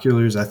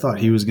binoculars, I thought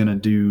he was going to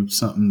do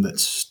something that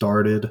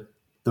started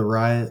the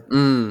riot,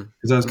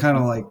 because I was kind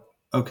of like,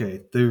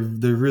 okay, they're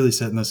really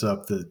setting this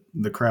up that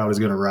the crowd is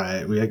going to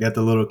riot. We got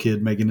the little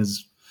kid making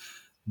his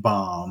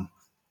bomb,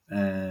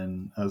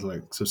 and I was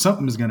like, so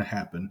something is going to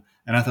happen.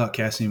 And I thought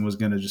Cassian was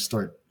going to just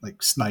start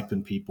like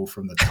sniping people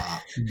from the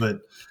top,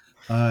 but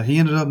he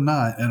ended up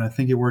not, and I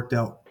think it worked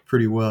out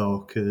pretty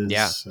well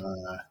because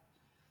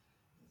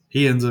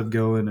he ends up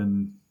going,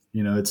 and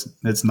you know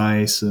it's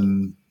nice,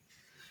 and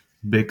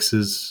Bix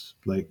is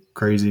like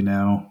crazy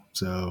now,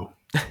 so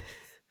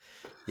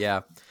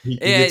he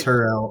gets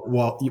her out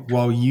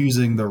while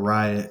using the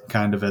riot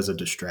kind of as a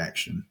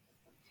distraction,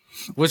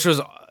 which was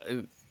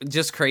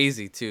just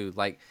crazy too.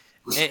 Like,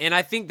 and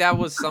I think that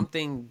was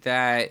something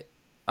that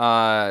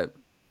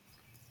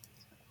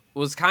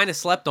was kind of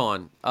slept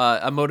on,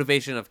 a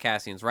motivation of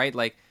Cassian's, right?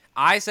 Like,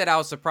 I said I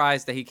was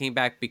surprised that he came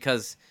back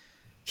because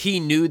he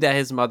knew that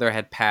his mother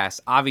had passed.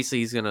 Obviously,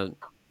 he's going to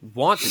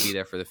want to be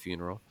there for the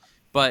funeral,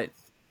 but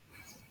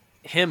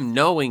him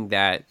knowing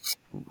that,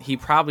 he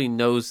probably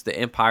knows the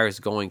Empire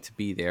is going to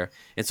be there.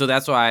 And so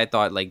that's why I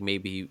thought like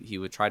maybe he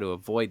would try to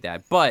avoid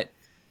that. But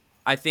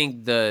I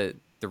think the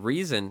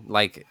reason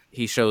like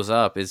he shows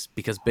up is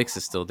because Bix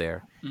is still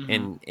there,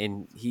 Mm-hmm.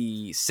 and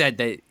he said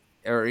that,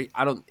 or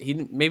I don't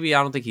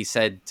think he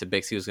said to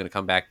Bix he was going to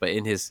come back, but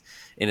in his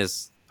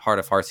heart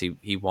of hearts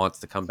he wants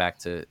to come back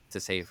to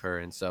save her,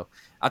 and so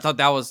I thought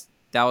that was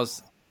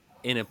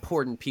an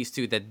important piece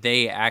too, that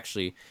they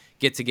actually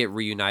get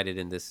reunited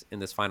in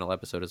this final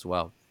episode as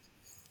well.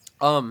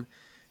 Um,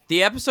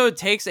 the episode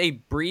takes a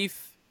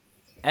brief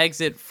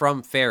exit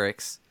from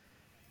Ferrix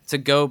to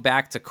go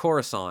back to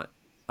Coruscant,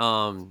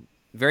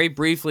 very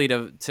briefly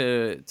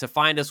to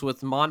find us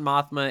with Mon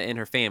Mothma and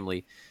her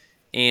family.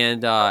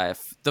 And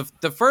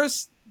the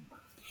first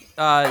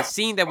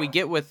scene that we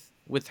get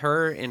with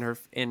her and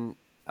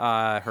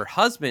her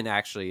husband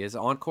actually is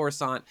on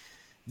Coruscant.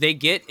 They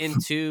get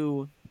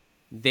into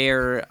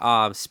their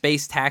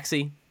space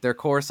taxi, their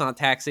Coruscant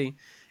taxi,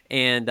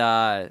 and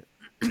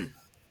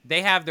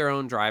they have their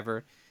own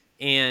driver,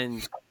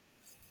 and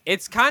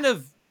it's kind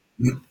of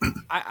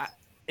I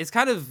it's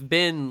kind of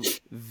been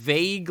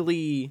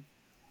vaguely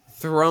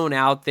thrown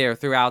out there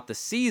throughout the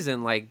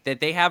season, like that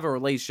they have a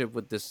relationship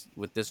with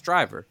this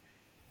driver.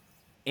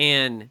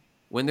 And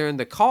when they're in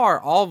the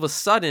car, all of a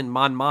sudden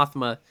Mon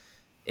Mothma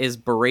is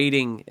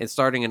berating and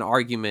starting an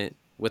argument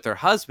with her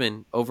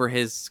husband over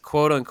his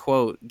quote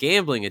unquote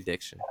gambling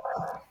addiction.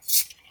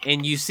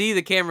 And you see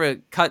the camera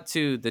cut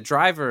to the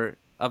driver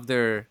of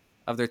their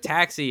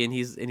taxi, and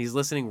he's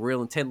listening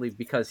real intently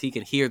because he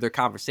can hear their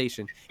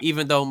conversation,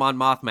 even though Mon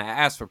Mothma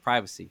asked for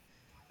privacy.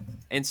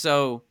 And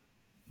so,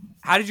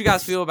 how did you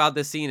guys feel about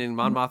this scene and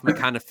Mon Mothma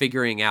kind of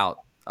figuring out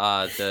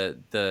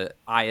the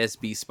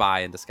ISB spy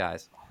in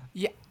disguise?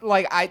 Yeah,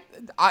 like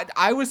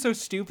I was so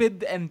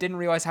stupid and didn't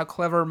realize how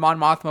clever Mon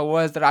Mothma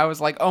was that I was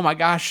like, oh my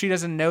gosh, she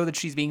doesn't know that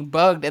she's being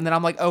bugged. And then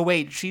I'm like, oh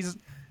wait, she's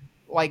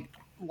like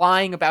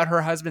lying about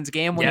her husband's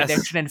gambling Yes.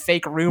 addiction and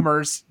fake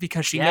rumors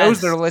because she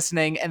knows they're Yes.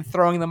 listening and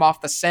throwing them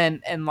off the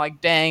scent. And like,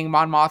 dang,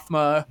 Mon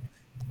Mothma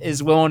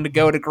is willing to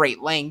go to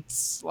great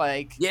lengths.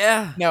 Like,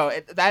 Yeah. no,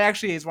 that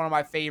actually is one of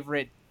my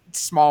favorite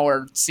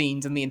smaller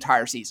scenes in the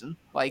entire season.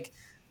 Like,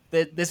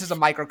 this is a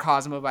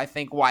microcosm of, I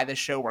think, why this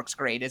show works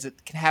great. Is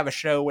it can have a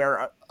show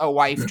where a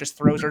wife just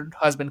throws her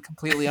husband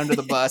completely under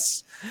the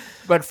bus,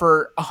 but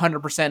for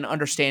 100%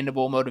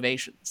 understandable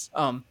motivations.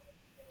 And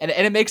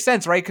it makes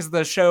sense, right? Because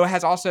the show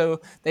has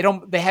also they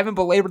haven't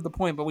belabored the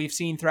point, but we've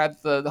seen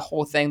throughout the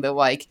whole thing that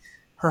like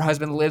her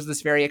husband lives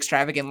this very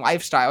extravagant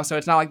lifestyle. So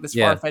it's not like this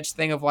far Yeah. fetched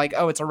thing of like,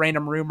 oh, it's a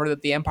random rumor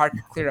that the Empire could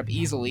clear up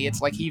easily.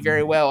 It's like he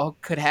very well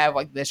could have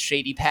like this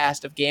shady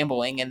past of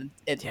gambling, and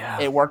Yeah.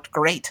 it worked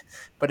great.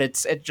 But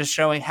it's just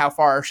showing how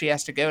far she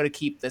has to go to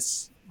keep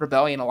this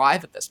rebellion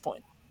alive at this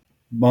point.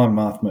 Mon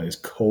Mothma is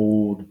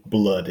cold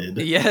blooded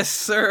Yes,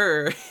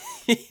 sir.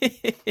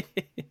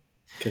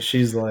 because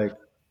she's like,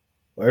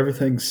 well,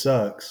 everything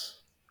sucks.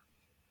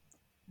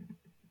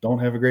 Don't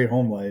have a great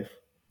home life.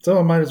 So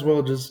I might as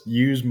well just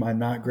use my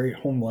not great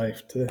home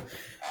life to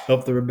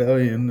help the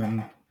rebellion.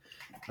 And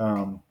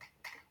um,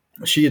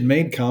 she had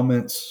made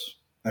comments,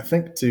 I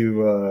think,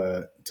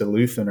 to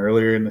Luthen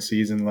earlier in the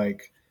season,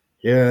 like,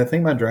 yeah, I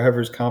think my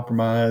driver's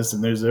compromised,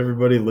 and there's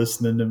everybody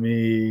listening to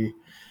me,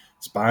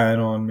 spying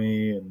on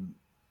me, and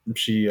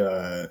she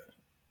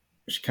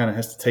kind of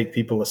has to take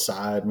people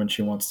aside when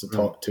she wants to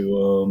talk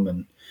to them,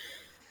 and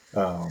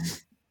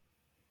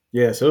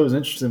yeah, so it was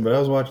interesting. But I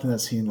was watching that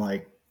scene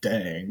like,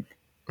 dang,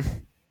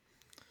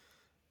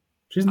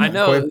 she's I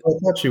not quite know what I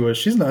thought she was.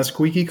 She's not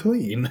squeaky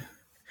clean.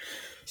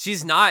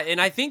 she's not,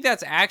 and I think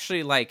that's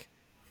actually like,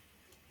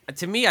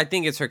 to me, I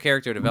think it's her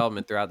character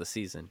development throughout the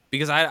season,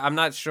 because I'm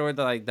not sure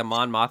that like the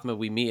Mon Mothma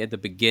we meet at the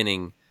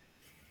beginning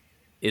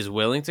is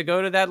willing to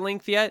go to that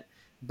length yet,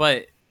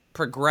 but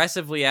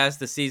progressively as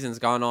the season's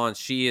gone on,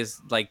 she is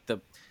like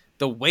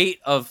the weight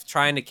of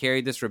trying to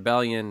carry this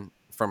rebellion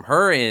from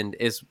her end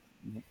is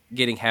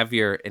getting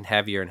heavier and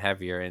heavier and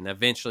heavier, and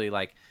eventually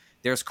like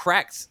there's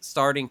cracks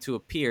starting to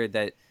appear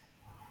that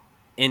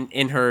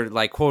in her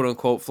like quote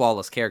unquote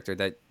flawless character,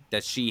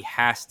 that she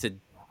has to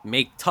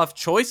make tough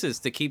choices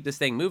to keep this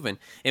thing moving.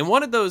 And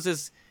one of those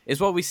is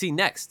what we see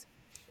next,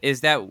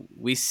 is that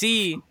we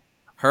see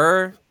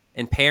her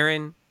and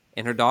Perrin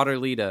and her daughter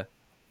Lita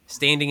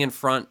standing in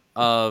front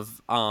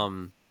of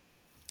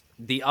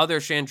the other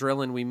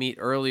Chandrillan we meet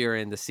earlier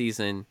in the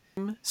season,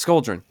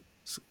 Skoldrin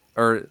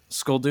or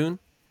Skoldun.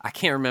 I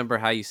can't remember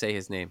how you say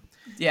his name.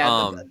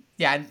 Yeah,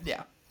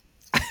 yeah.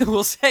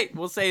 we'll say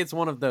it's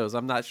one of those.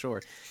 I'm not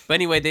sure, but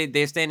anyway,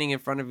 they're standing in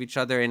front of each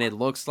other, and it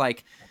looks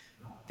like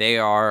they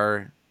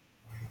are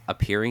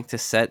appearing to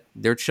set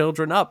their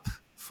children up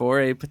for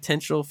a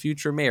potential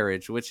future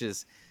marriage, which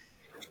is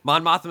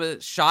Mon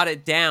Mothma shot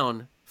it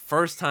down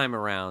first time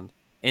around,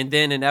 and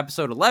then in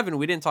episode 11,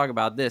 we didn't talk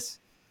about this,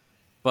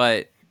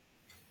 but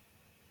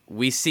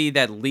we see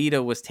that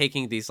Lita was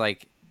taking these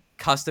like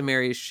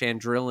customary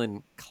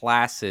Chandrillan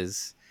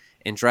classes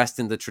and dressed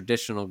in the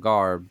traditional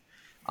garb,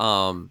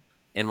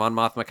 and Mon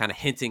Mothma kind of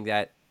hinting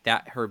that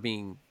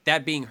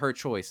being her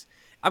choice.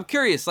 I'm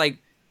curious, like,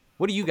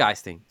 what do you guys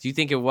think? Do you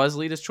think it was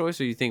Lita's choice,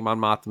 or do you think Mon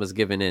Mothma's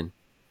given in?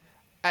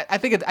 I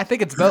think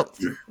it's both,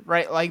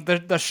 right? Like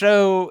the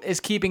show is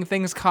keeping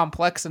things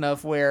complex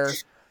enough where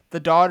the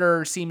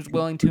daughter seems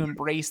willing to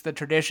embrace the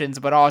traditions,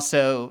 but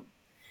also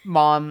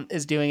mom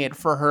is doing it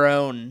for her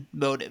own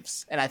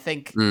motives. And I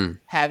think Mm,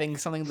 having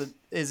something that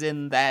is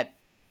in that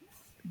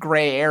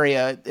gray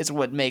area is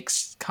what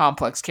makes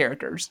complex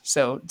characters.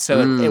 It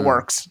mm,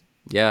 works.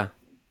 yeah,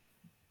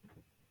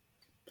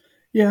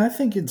 Yeah, I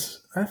think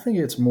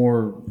it's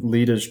more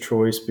Lita's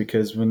choice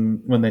because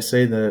when they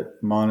say that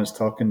Mon is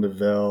talking to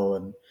Vel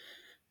and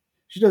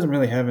she doesn't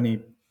really have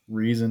any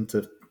reason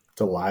to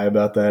lie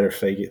about that or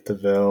fake it to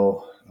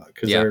Vel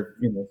because yeah,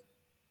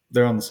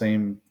 they're on the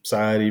same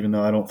side even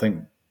though I don't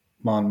think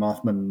Mon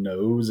Mothma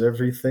knows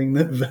everything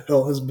that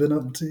Vel has been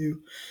up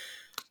to.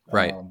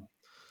 right. Um,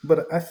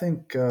 but I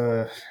think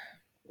it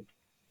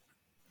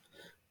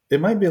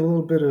might be a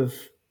little bit of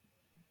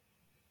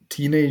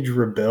teenage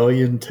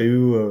rebellion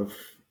too of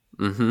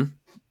Mm-hmm.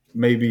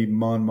 maybe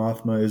Mon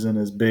Mothma isn't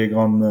as big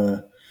on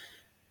the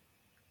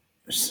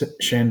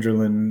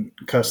Chandrillin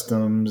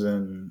customs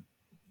and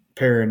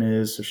Perrin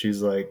is, so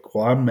she's like,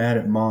 "Well, I'm mad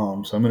at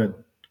mom, so I'm gonna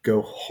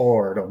go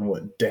hard on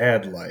what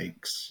dad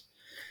likes."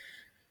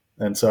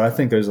 And so I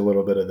think there's a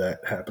little bit of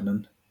that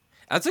happening.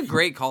 That's a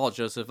great call,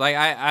 Joseph.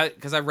 Like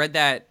because I read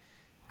that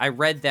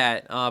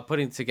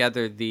putting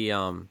together the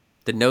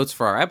notes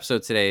for our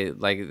episode today.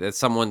 Like that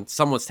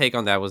someone's take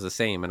on that was the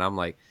same, and I'm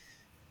like,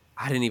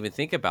 I didn't even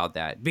think about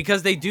that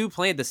because they do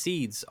plant the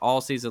seeds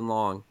all season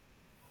long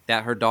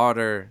that her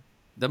daughter,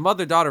 the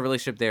mother daughter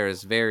relationship there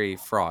is very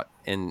fraught,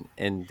 and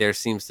there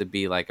seems to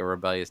be like a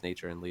rebellious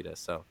nature in Lita.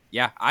 So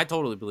yeah, I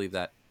totally believe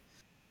that.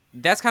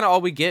 That's kind of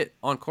all we get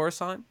on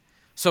Coruscant.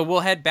 So we'll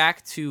head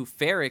back to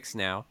Ferrix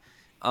now.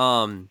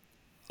 Um,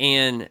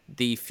 and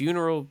the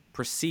funeral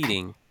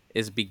proceeding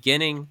is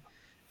beginning.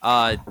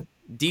 Uh,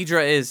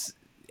 Deidre is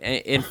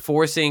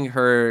enforcing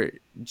her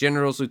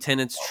generals,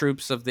 lieutenants,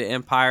 troops of the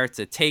Empire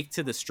to take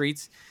to the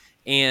streets.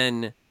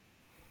 And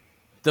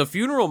the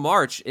funeral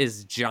march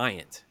is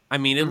giant. I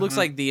mean, it looks Mm-hmm.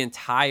 like the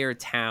entire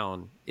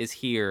town is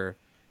here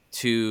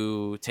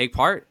to take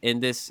part in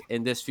this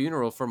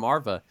funeral for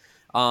Marva.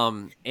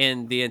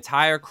 And the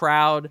entire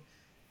crowd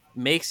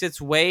makes its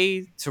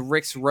way to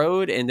Rick's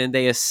Road, and then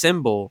they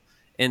assemble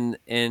in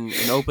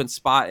an open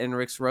spot in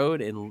Rick's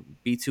Road, and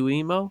B2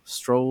 Emo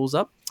strolls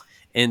up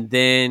and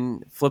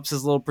then flips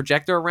his little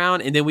projector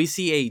around, and then we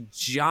see a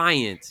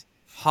giant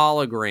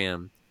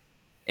hologram,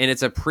 and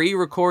it's a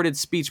pre-recorded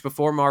speech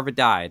before Marva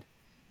died.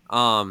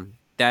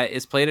 That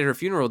is played at her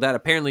funeral. That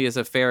apparently is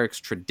a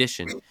Ferrix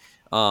tradition,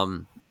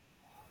 um,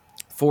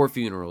 for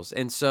funerals.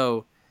 And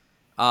so,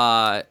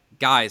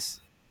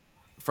 guys,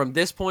 from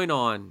this point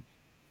on,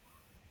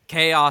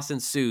 chaos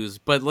ensues.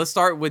 But let's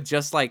start with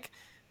just like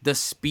the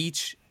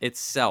speech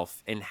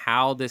itself and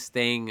how this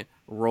thing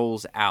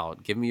rolls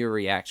out. Give me your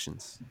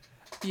reactions.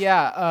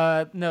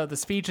 Yeah, no, the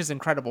speech is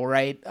incredible,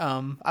 right?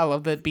 I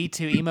love that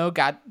B2 Emo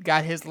got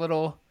his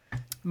little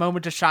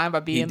moment to shine by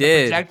He being the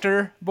did.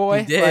 projector He boy.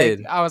 Like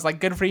did. I was like,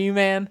 good for you,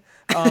 man.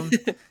 Um,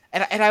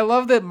 and I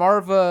love that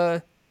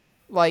Marva,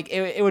 like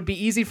it would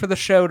be easy for the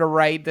show to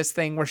write this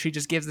thing where she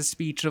just gives the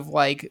speech of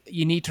like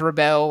you need to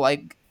rebel,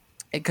 like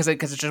because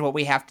it's just what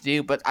we have to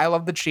do. But I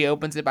love that she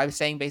opens it by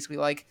saying basically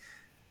like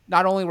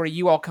not only were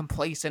you all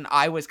complacent,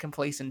 I was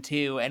complacent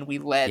too, and we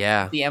let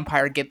Yeah. the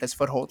Empire get this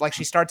foothold. Like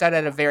she starts out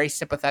at a very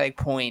sympathetic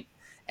point,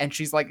 and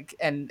she's like,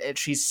 and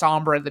she's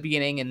somber at the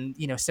beginning, and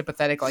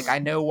sympathetic. Like I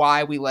know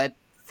why we let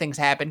things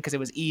happen because it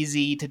was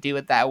easy to do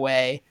it that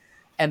way,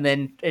 and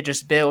then it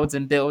just builds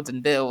and builds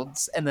and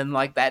builds, and then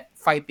like that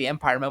fight the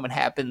Empire moment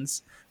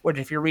happens. Which,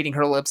 if you're reading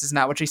her lips, is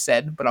not what she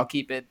said, but I'll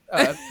keep it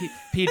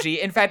PG.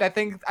 In fact, I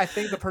think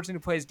the person who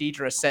plays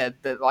Deidre said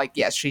that, like,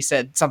 yes, she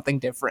said something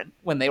different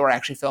when they were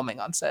actually filming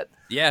on set.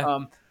 Yeah.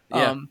 Um,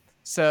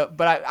 Yeah.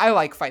 but I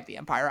like Fight the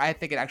Empire. I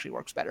think it actually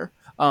works better.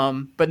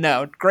 But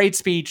no, great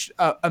speech,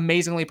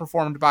 amazingly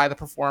performed by the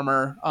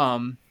performer.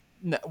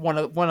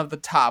 One of the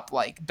top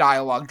like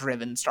dialogue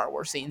driven Star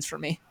Wars scenes for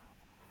me.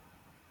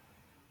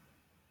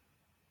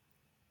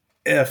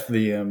 F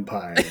the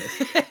Empire.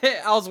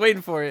 I was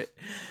waiting for it.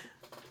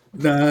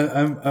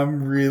 No,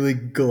 I'm really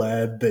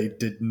glad they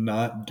did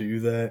not do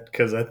that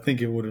because I think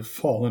it would have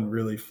fallen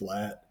really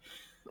flat.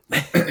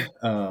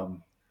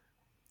 um,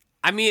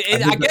 I mean, I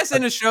I did. guess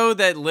in a show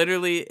that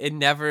literally it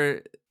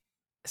never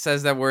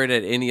says that word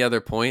at any other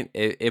point,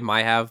 it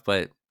might have,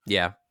 but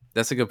yeah,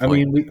 that's a good I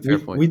point. mean, we, Fair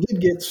we point. we did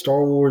get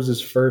Star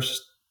Wars'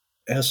 first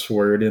S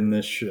word in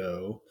this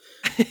show,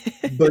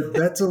 but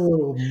that's a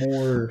little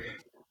more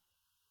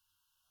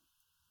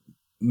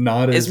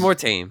not It's as more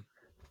tame.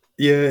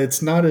 yeah,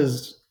 it's not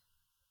as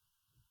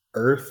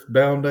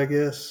earthbound, I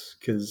guess,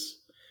 because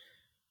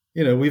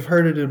we've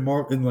heard it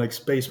in like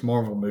space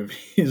Marvel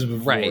movies before.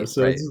 Right,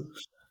 So, right.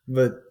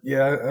 but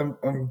yeah,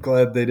 I'm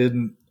glad they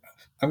didn't.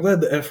 I'm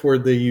glad the F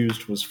word they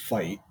used was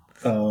fight.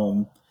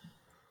 Um,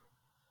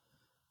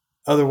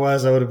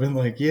 Otherwise, I would have been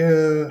like,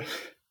 yeah,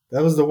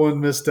 that was the one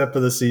misstep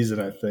of the season,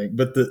 I think.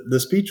 But the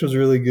speech was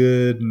really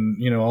good,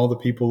 and all the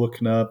people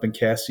looking up, and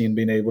Cassian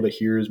being able to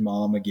hear his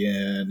mom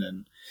again,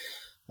 and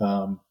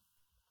um,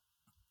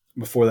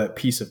 before that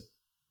piece of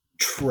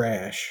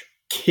trash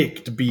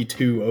kicked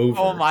B2 Oh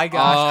over. my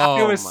gosh,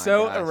 I Oh was my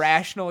so gosh.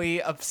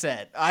 irrationally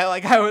upset. I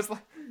was like,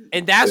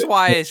 And that's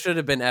why it should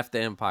have been F the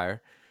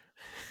Empire.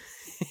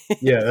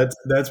 Yeah,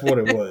 that's what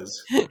it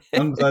was.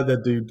 I'm glad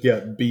that dude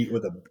got beat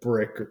with a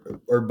brick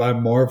or by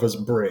Marva's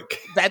brick.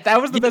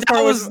 that was the Yeah, best that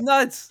part was was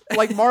nuts.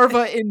 like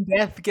Marva in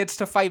death gets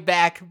to fight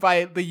back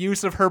by the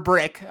use of her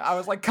brick. I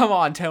was like, come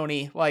on,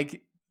 Tony,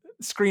 like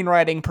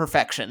screenwriting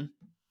perfection.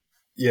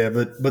 Yeah,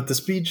 but the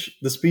speech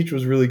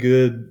was really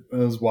good. I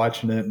was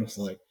watching it and was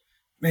like,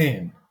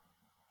 man,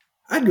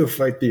 I'd go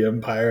fight the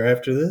Empire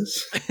after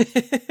this.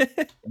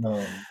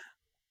 Um,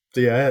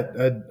 so yeah,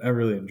 I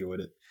really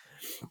enjoyed it.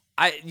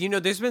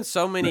 There's been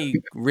so many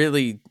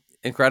really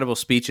incredible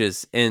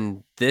speeches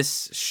in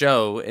this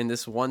show in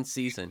this one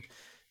season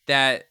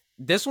that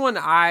this one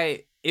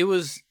it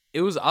was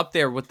up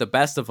there with the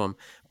best of them.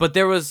 But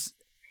there was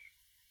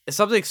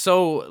something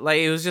so like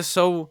it was just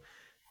so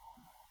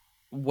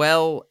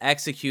well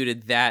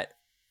executed that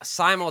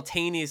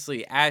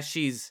simultaneously as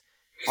she's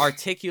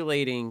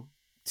articulating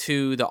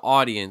to the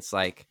audience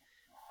like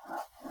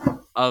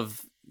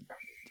of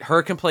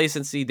her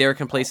complacency, their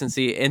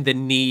complacency, and the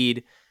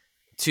need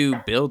to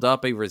build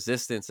up a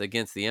resistance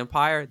against the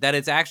Empire, that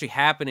it's actually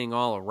happening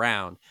all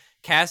around.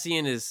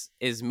 Cassian is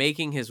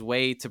making his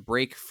way to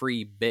break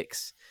free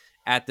Bix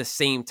at the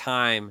same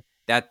time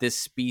that this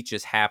speech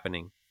is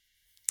happening.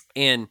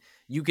 And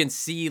you can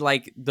see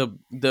like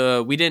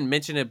the we didn't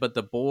mention it, but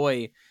the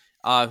boy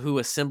who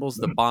assembles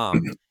the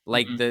bomb,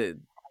 like the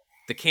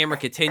camera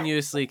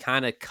continuously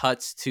kind of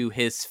cuts to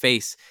his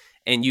face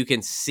and you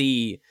can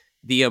see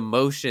the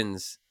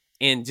emotions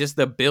and just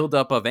the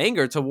buildup of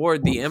anger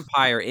toward the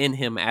Empire in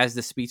him as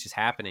the speech is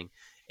happening.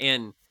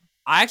 And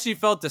I actually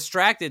felt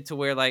distracted to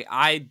where like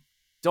I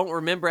don't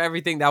remember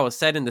everything that was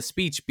said in the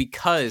speech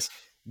because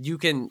you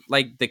can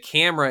like the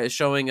camera is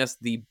showing us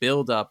the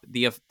buildup,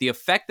 the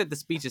effect that the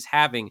speech is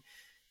having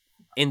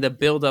in the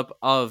buildup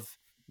of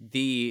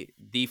the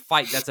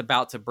fight that's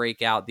about to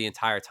break out the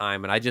entire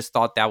time. And I just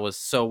thought that was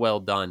so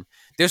well done.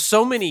 There's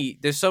so many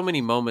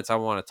moments I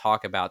want to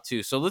talk about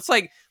too. So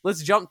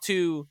let's jump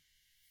to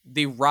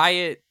the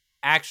riot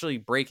actually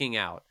breaking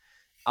out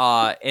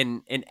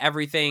and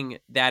everything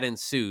that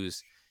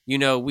ensues.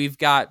 We've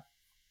got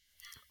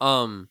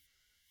um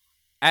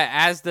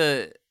as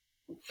the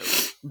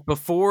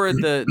before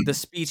the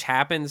speech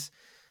happens,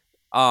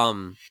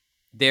 um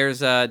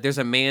there's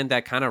a man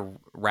that kind of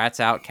rats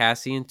out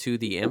Cassian to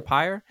the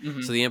Empire.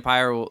 So the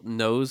Empire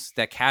knows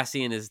that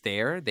Cassian is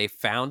there. They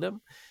found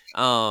him.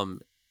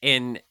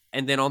 And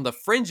then on the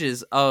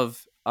fringes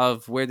of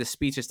where the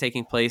speech is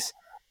taking place,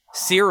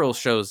 Cyril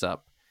shows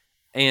up.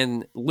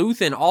 And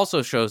Luthen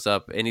also shows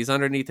up and he's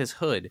underneath his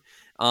hood.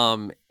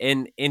 And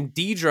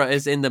Deidre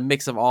is in the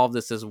mix of all of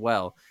this as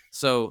well.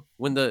 So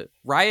when the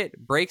riot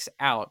breaks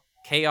out,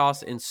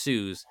 chaos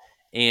ensues,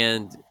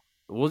 and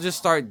we'll just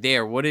start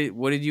there. What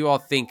did you all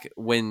think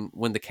when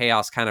the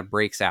chaos kind of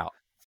breaks out?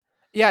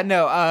 Yeah,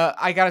 no,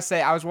 I gotta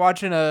say, I was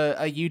watching a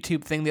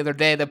YouTube thing the other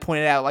day that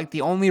pointed out like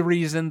the only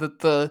reason that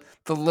the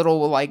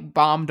little like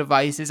bomb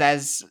device is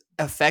as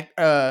I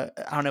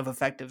don't know if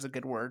effective is a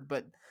good word,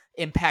 but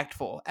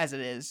impactful as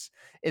it is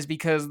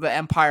because the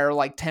Empire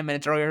like 10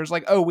 minutes earlier was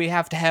like, oh, we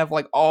have to have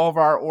like all of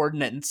our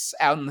ordnance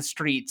out in the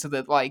street so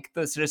that like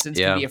the citizens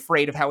can Yeah, be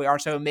afraid of how we are,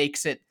 so it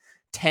makes it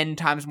 10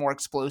 times more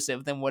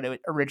explosive than what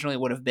it originally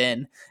would have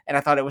been. And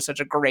I thought it was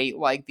such a great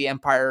like the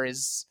Empire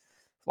is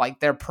like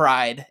their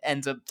pride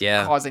ends up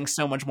yeah. causing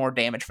so much more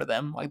damage for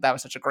them. Like that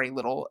was such a great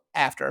little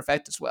after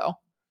effect as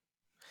well.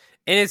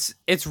 And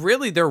it's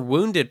really their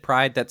wounded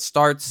pride that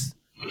starts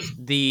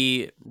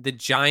the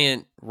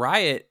giant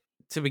riot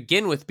to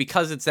begin with,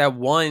 because it's that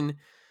one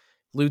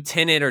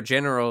lieutenant or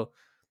general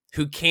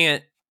who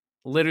can't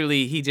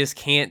literally he just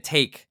can't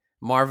take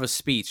Marva's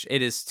speech.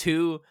 It is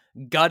too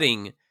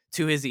gutting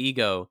to his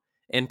ego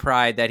and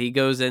pride that he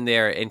goes in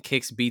there and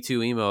kicks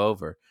B2 Emo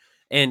over.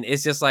 And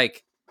it's just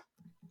like,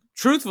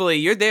 truthfully,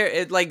 you're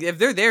there like if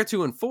they're there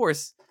to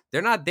enforce,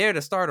 they're not there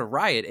to start a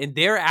riot, and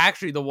they're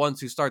actually the ones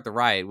who start the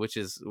riot, which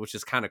is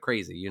kind of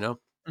crazy.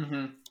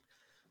 Mm-hmm.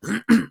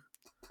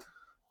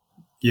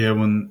 Yeah,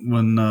 when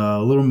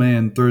little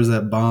man throws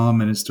that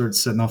bomb and it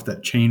starts setting off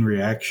that chain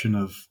reaction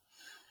of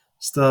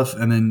stuff,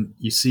 and then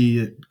you see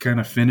it kind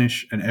of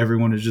finish, and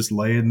everyone is just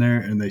laying there,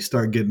 and they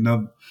start getting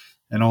up,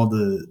 and all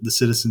the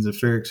citizens of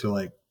Ferrix are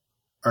like,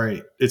 "All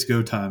right, it's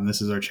go time.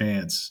 This is our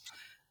chance."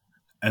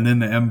 And then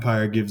the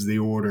Empire gives the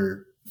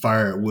order,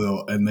 "Fire at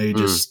will," and they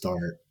just Mm,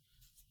 start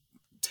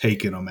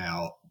taking them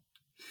out.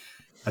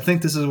 I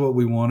think this is what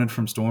we wanted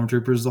from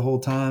stormtroopers the whole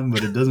time,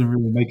 but it doesn't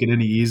really make it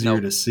any easier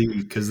nope. to see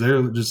because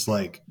they're just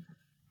like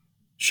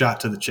shot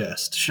to the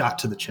chest, shot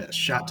to the chest,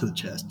 shot to the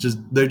chest. Just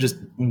they're just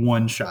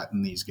one shot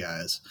in these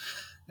guys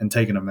and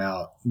taking them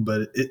out.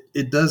 But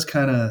it does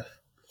kind of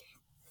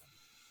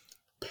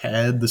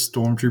pad the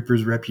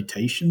stormtroopers'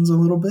 reputations a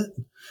little bit,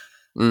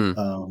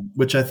 Mm.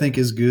 which I think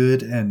is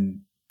good and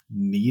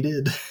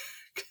needed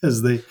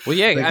because they Well,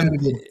 yeah,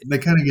 they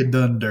kind of get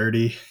done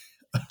dirty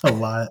a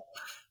lot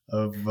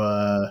of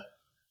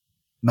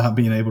not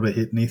being able to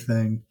hit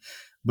anything.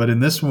 But in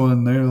this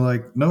one, they're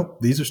like, nope,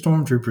 these are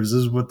stormtroopers. This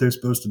is what they're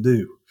supposed to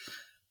do.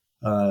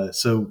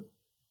 So,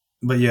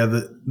 but yeah,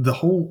 the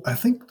whole, I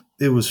think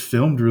it was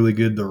filmed really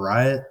good, the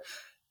riot,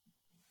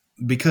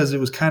 because it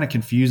was kind of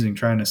confusing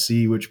trying to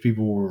see which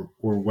people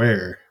were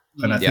where.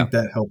 And I Yeah. think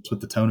that helps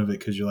with the tone of it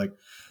because you're like,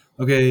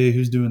 okay,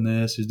 who's doing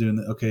this? Who's doing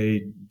that?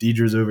 Okay,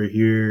 Deidre's over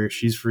here.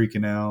 She's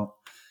freaking out.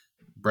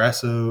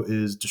 Brasso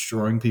is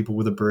destroying people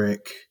with a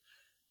brick.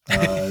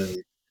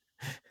 The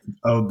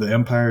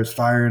Empire is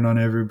firing on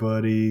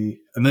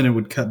everybody. And then it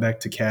would cut back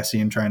to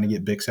Cassian trying to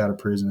get Bix out of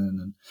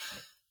prison.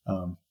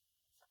 And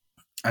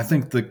I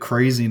think the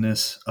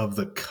craziness of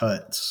the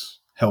cuts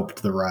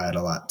helped the riot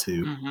a lot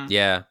too. Mm-hmm.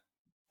 Yeah.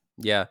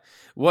 Yeah.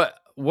 What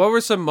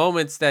were some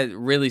moments that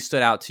really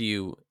stood out to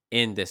you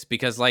in this?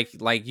 Because like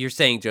you're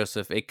saying,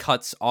 Joseph, it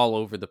cuts all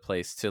over the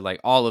place to like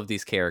all of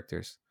these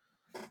characters.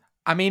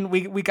 I mean,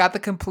 we got the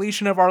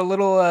completion of our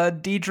little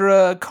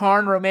Deidre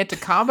Karn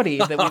romantic comedy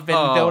that we've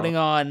been building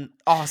on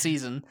all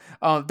season.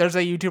 There's a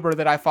YouTuber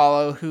that I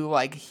follow who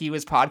like he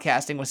was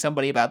podcasting with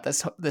somebody about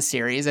this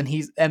series,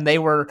 and they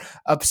were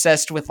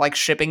obsessed with like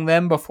shipping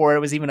them before it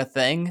was even a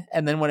thing,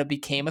 and then when it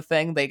became a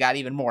thing, they got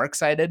even more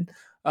excited.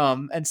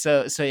 And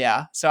so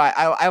yeah, so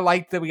I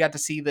like that we got to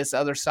see this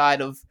other side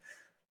of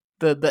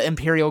the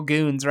Imperial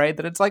goons, right?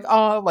 That it's like,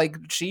 oh, like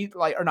she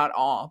like or not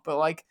awe, but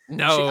like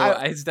no,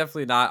 it's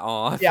definitely not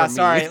awe. Yeah, for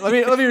sorry. me. Let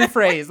me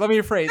rephrase.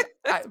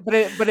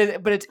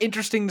 But it's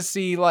interesting to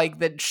see like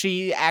that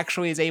she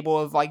actually is able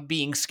of like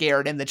being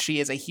scared and that she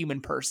is a human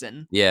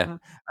person. Yeah.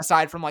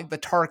 Aside from like the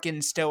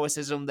Tarkin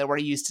stoicism that we're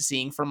used to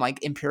seeing from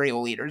like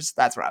Imperial leaders.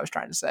 That's what I was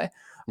trying to say.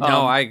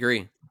 No, I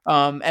agree.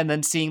 And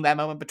then seeing that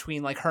moment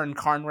between like her and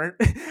Karn where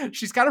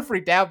she's kind of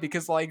freaked out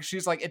because like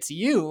she's like, it's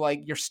you,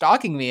 like you're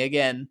stalking me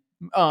again.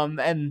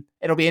 And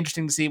it'll be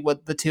interesting to see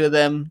what the two of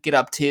them get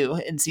up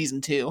to in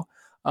season 2.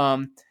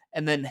 And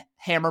then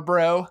Hammer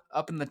Bro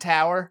up in the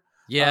tower.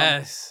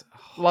 Yes.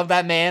 Love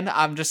that man.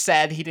 I'm just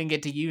sad he didn't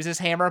get to use his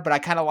hammer, but I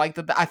kind of like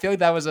that. I feel like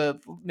that was a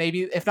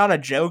maybe, if not a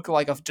joke,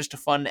 like just a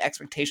fun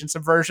expectation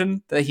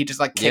subversion that he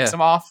just like kicks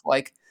him off.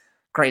 Like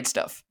great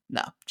stuff.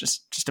 No,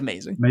 just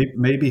amazing.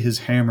 Maybe his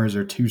hammers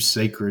are too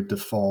sacred to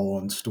fall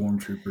on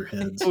stormtrooper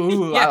heads.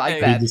 Ooh, I like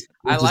that.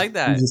 I like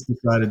that. He just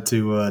decided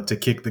to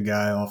kick the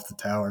guy off the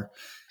tower.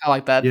 I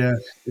like that. Yeah,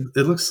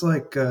 it looks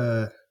like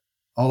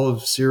all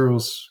of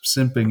Cyril's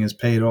simping is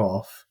paid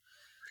off.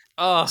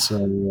 Oh,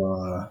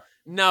 so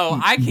no,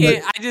 I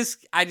can't.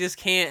 I just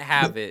can't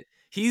have it.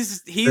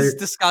 He's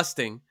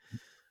disgusting.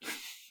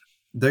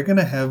 They're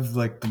gonna have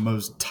like the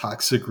most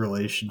toxic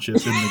relationship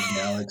in the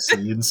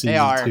galaxy in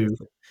season 2,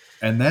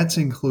 and that's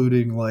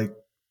including like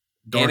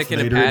Darth Anakin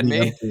Vader and the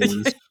Padme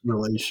Emperor's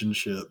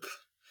relationship,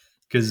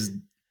 because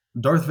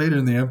Darth Vader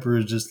and the Emperor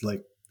is just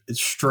like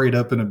it's straight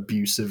up an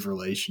abusive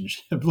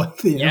relationship. Like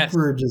the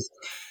Emperor just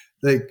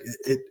like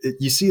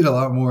you see it a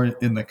lot more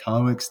in the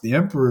comics. The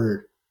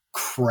Emperor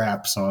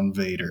craps on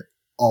Vader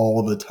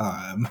all the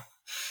time,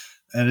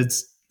 and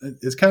it's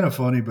kind of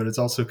funny, but it's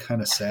also kind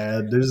of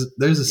sad.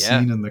 There's a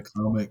scene in the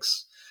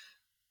comics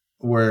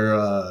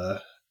where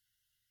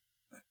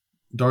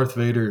Darth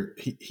Vader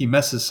he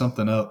messes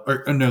something up,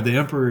 or no, the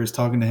Emperor is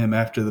talking to him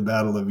after the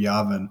Battle of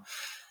Yavin,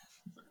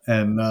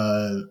 and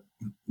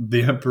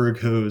the Emperor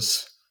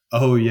goes,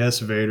 "Oh yes,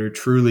 Vader,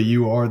 truly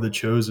you are the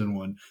chosen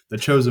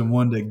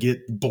one to get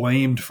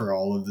blamed for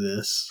all of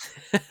this."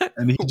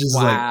 And he just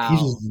he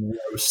just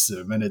roasts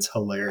him, and it's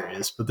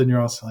hilarious. But then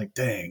you're also like,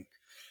 dang,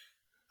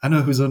 I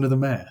know who's under the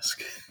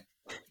mask.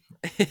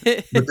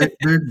 But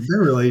their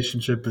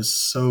relationship is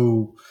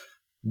so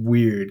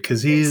weird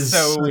because he is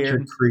such a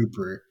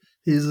creeper.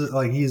 He's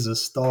a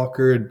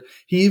stalker, and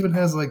he even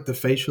has like the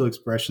facial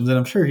expressions. And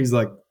I'm sure he's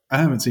like, I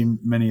haven't seen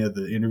many of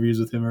the interviews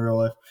with him in real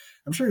life.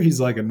 I'm sure he's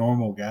like a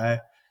normal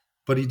guy,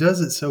 but he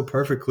does it so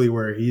perfectly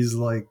where he's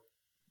like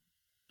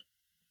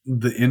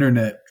the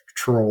internet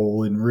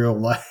troll in real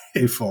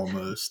life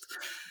almost.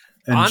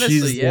 And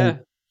honestly,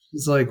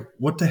 she's like,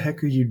 what the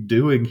heck are you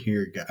doing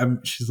here?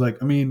 She's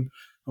like, I mean,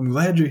 I'm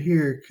glad you're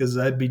here because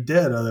I'd be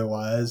dead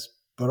otherwise,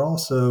 but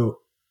also,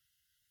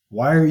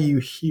 why are you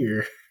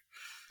here?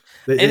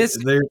 It's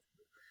going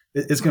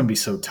to be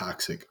so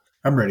toxic.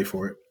 I'm ready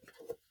for it.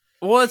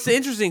 Well, it's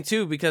interesting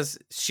too because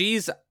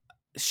she's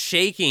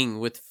shaking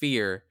with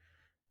fear,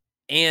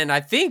 and I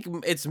think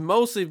it's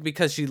mostly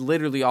because she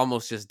literally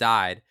almost just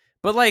died.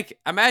 But like,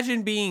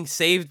 imagine being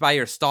saved by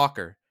your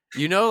stalker.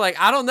 You know, like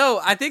I don't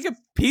know. I think a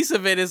piece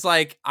of it is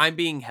like I'm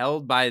being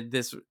held by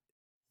this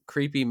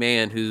creepy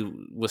man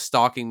who was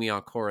stalking me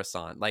on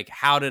Coruscant. Like,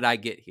 how did I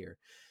get here?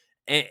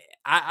 And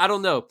I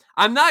don't know.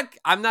 I'm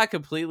not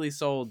completely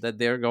sold that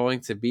they're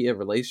going to be a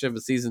relationship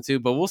in season 2,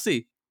 but we'll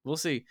see. We'll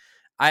see.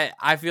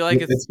 I feel like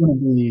it's going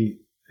to be.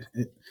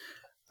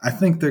 I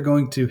think they're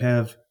going to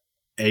have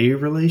a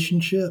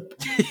relationship,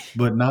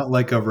 but not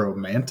like a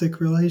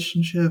romantic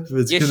relationship.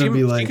 It's going to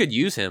be like she could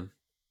use him.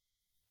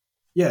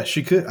 Yeah,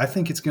 she could. I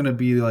think it's going to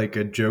be like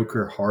a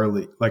Joker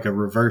Harley, like a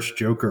reverse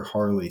Joker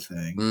Harley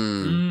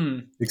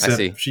thing.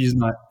 Except she's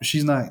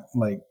not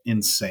like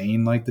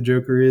insane like the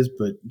Joker is,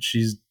 but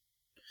she's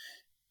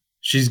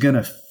she's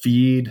gonna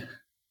feed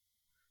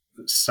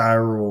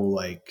Cyril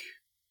like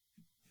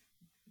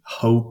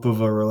hope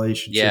of a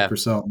relationship Yeah, or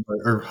something,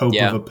 or hope of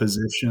yeah. a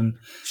position,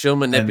 She'll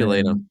and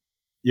manipulate him. then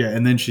yeah,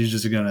 and then she's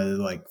just gonna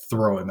like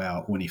throw him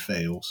out when he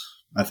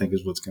fails. I think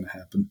is what's gonna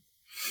happen.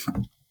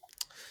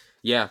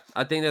 Yeah,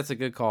 I think that's a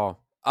good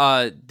call.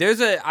 I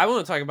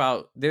want to talk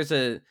about there's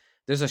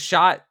a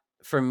shot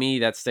for me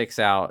that sticks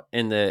out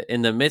in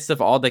the midst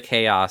of all the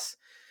chaos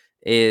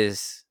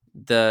is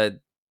the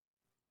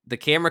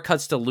camera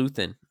cuts to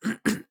Luthen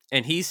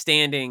and he's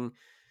standing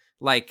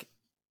like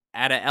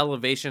at an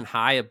elevation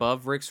high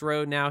above Rick's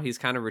Road now. He's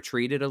kind of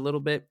retreated a little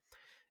bit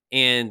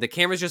and the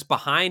camera's just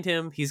behind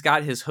him. He's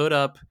got his hood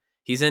up.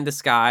 He's in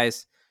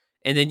disguise.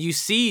 And then you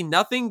see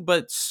nothing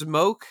but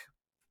smoke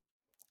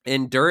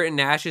and dirt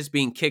and ashes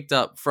being kicked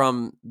up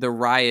from the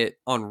riot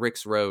on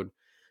Rick's Road.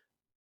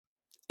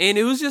 And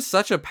it was just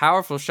such a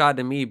powerful shot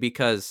to me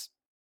because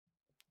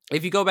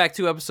if you go back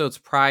 2 episodes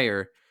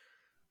prior,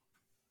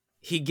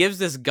 he gives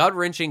this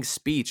gut-wrenching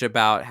speech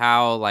about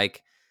how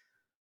like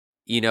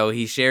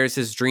he shares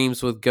his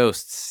dreams with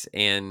ghosts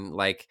and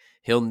like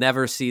he'll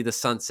never see the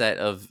sunset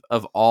of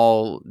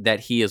all that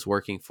he is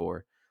working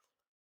for.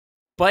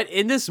 But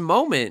in this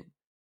moment,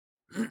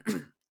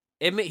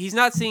 he's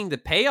not seeing the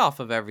payoff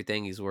of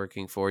everything he's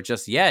working for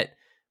just yet,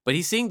 but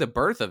he's seeing the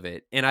birth of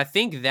it. And I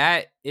think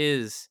that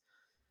is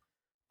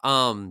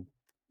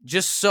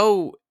just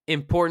so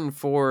important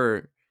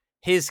for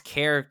his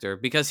character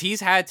because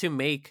he's had to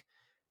make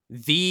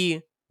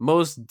the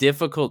most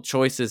difficult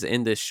choices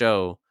in this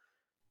show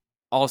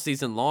all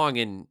season long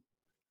and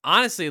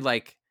honestly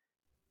like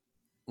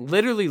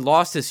literally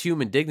lost his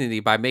human dignity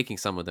by making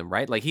some of them,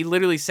 right? Like he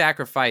literally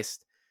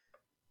sacrificed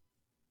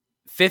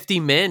 50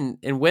 men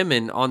and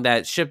women on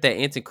that ship that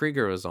Anton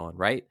Krieger was on,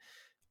 right?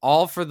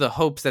 All for the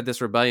hopes that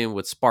this rebellion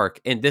would spark.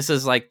 And this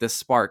is like the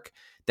spark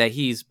that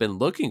he's been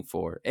looking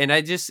for. And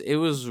it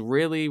was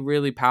really,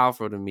 really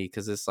powerful to me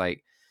because it's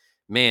like,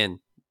 man,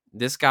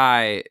 this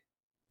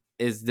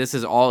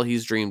is all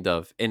he's dreamed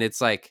of. And it's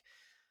like,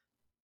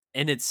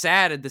 and it's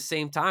sad at the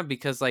same time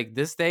because like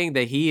this thing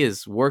that he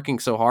is working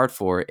so hard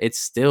for, it's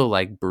still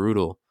like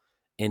brutal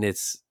and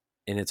it's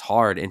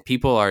hard and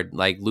people are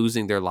like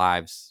losing their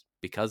lives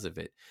because of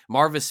it.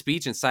 Marva's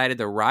speech incited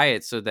the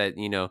riot so that,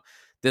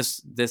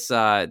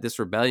 this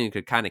rebellion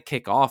could kind of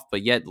kick off,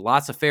 but yet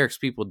lots of Ferrex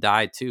people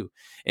died too.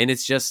 And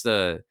it's just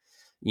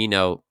you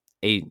know,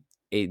 a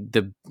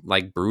the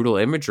like brutal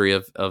imagery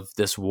of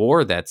this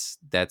war that's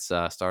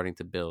starting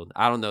to build.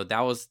 I don't know.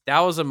 That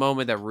was a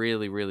moment that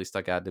really, really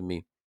stuck out to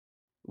me.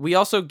 We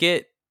also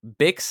get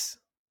Bix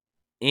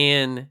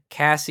and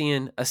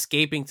Cassian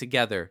escaping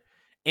together.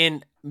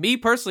 And me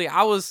personally,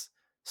 I was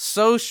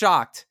so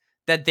shocked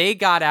that they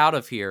got out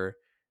of here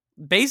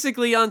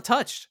basically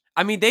untouched.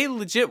 I mean, they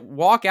legit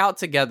walk out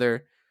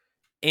together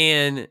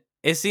and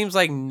it seems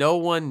like no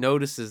one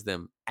notices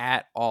them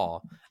at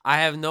all. I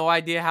have no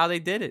idea how they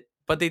did it,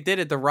 but they did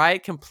it. The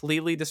riot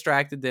completely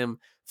distracted them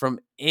from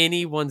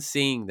anyone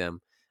seeing them.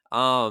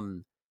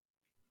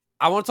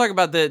 I want to talk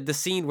about the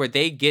scene where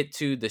they get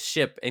to the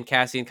ship and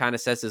Cassian kind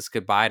of says his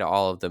goodbye to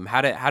all of them.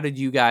 How did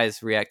you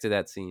guys react to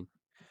that scene?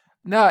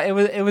 No,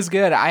 it was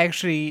good. I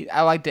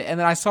liked it. And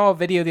then I saw a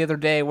video the other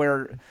day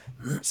where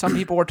some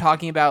people were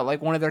talking about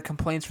like one of their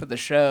complaints for the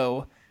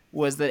show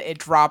was that it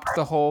dropped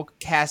the whole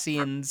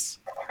Cassian's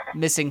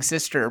missing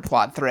sister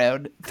plot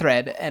thread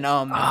and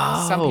some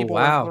Oh, people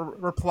wow.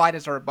 replied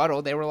as a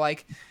rebuttal. They were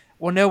like,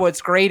 well, no,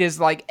 what's great is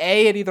like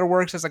it either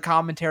works as a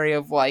commentary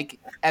of like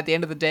at the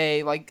end of the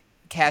day like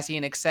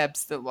Cassian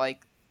accepts that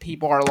like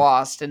people are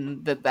lost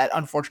and that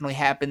unfortunately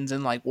happens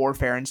in like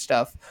warfare and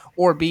stuff,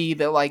 or B,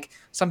 that like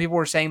some people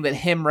were saying that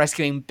him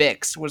rescuing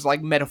Bix was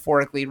like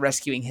metaphorically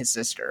rescuing his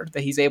sister,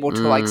 that he's able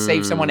to like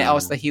save someone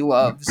else Mm, that he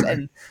loves.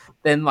 And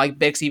then like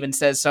Bix even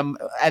says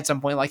at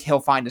some point like he'll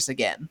find us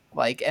again,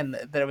 like, and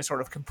that it was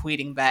sort of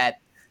completing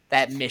that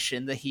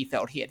mission that he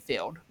felt he had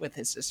failed with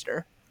his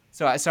sister.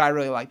 So I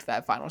really liked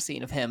that final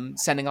scene of him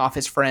sending off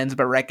his friends,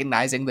 but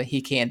recognizing that he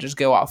can't just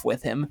go off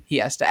with him. He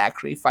has to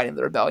actually fight in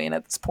the rebellion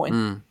at this point.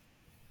 mm,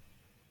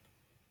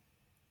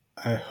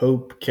 I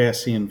hope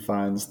Cassian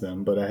finds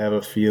them, but I have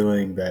a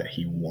feeling that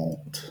he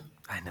won't.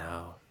 I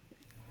know.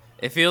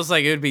 It feels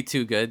like it would be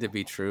too good to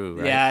be true,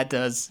 right? Yeah, it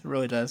does. It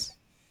really does.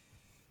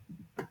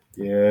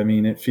 Yeah, I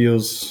mean, it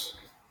feels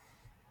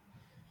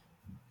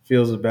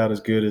about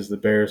as good as the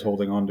Bears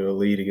holding on to a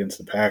lead against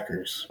the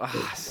Packers.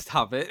 Ah,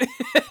 stop it.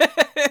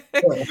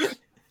 But,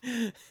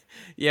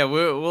 Yeah,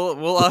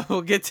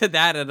 we'll get to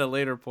that at a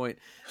later point.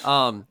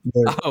 but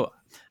Oh,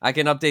 I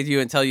can update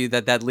you and tell you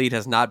that lead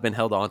has not been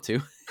held on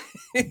to.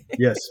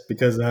 yes,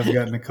 because I've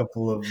gotten a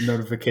couple of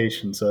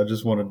notifications, so I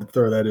just wanted to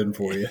throw that in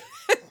for you.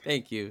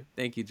 Thank you,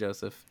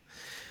 Joseph.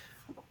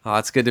 Oh,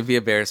 it's good to be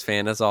a Bears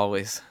fan as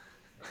always.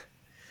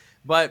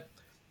 But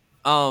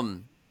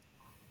um,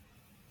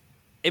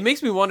 it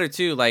makes me wonder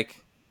too.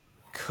 Like,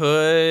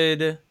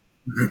 could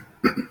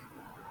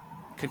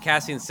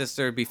Cassian's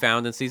sister be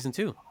found in season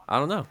 2? I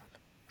don't know.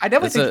 I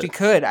definitely It's think a she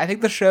could. I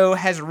think the show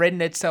has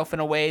written itself in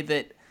a way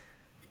that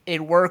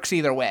it works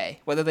either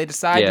way, whether they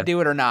decide to Yeah.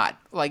 do it or not.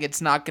 Like,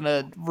 it's not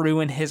gonna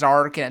ruin his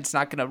arc, and it's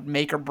not gonna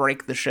make or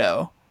break the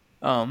show.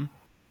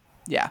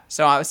 Yeah.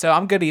 So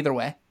I'm good either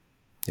way.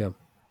 Yeah.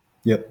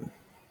 Yep.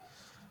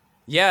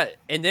 Yeah,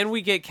 and then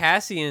we get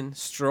Cassian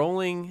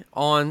strolling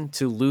on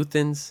to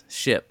Luthen's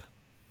ship.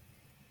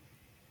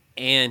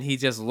 And he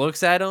just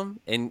looks at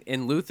him, and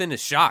Luthen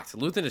is shocked.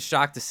 Luthen is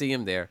shocked to see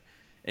him there.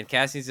 And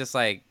Cassian's just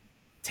like,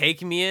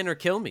 take me in or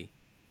kill me.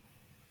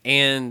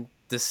 And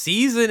the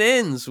season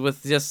ends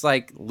with just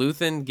like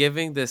Luthen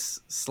giving this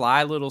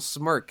sly little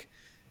smirk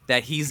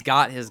that he's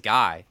got his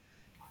guy.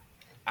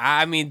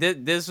 I mean,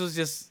 this was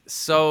just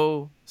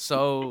so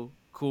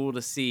cool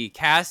to see.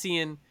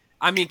 Cassian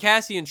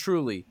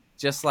truly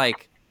just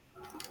like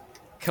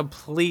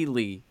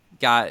completely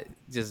got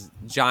just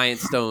giant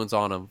stones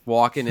on him,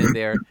 walking in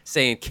there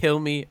saying kill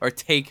me or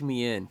take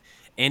me in.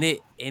 And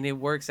it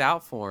works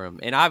out for him.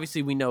 And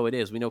obviously we know it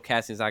is. We know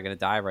Cassian's not going to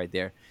die right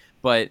there.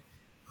 But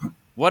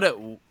what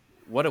a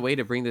way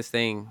to bring this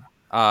thing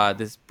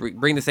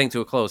bring this thing to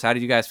a close. How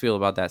did you guys feel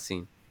about that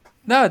scene?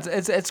 No,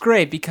 it's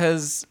great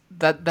because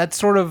that's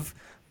sort of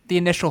the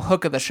initial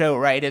hook of the show,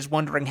 right? Is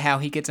wondering how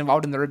he gets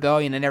involved in the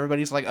rebellion, and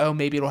everybody's like, "Oh,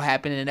 maybe it'll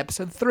happen in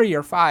episode 3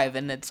 or 5,"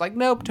 and it's like,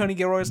 "Nope." Tony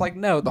Gilroy's like,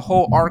 "No, the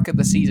whole arc of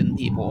the season,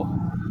 people,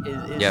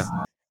 Yeah. is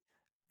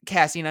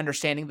Cassian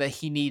understanding that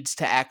he needs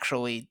to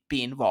actually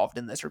be involved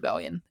in this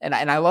rebellion," and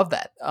I love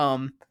that.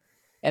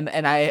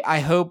 And I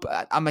hope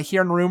I'm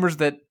hearing rumors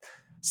that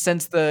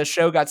since the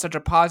show got such a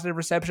positive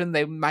reception,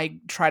 they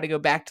might try to go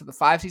back to the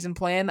 5-season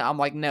plan. I'm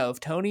like, no, if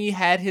Tony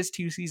had his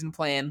 2-season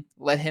plan,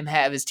 let him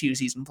have his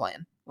 2-season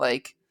plan.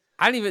 Like,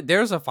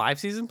 There's a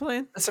 5-season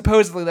plan?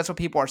 supposedly that's what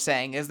people are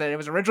saying, is that it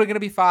was originally going to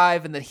be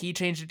 5 and that he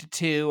changed it to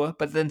 2,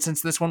 but then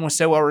since this one was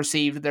so well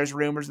received, there's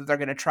rumors that they're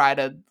going to try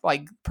to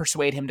like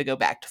persuade him to go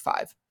back to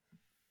 5.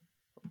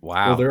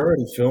 Well, Wow. they're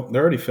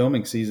already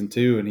filming season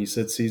 2, and he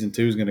said season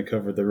 2 is going to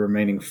cover the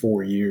remaining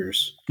 4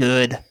 years.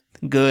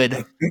 Good.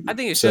 I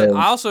think it should. So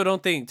I also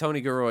don't think Tony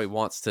Gilroy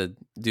wants to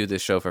do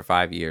this show for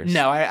 5 years.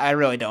 No, I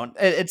really don't.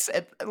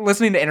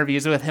 Listening to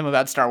interviews with him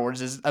about Star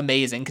Wars is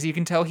amazing because you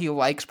can tell he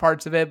likes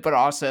parts of it, but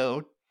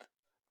also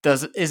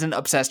isn't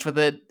obsessed with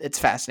it. It's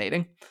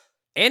fascinating.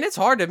 And it's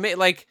hard to make,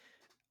 like,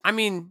 I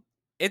mean,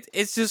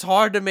 it's just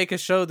hard to make a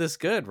show this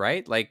good,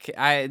 right? Like,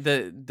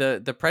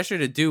 the pressure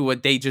to do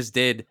what they just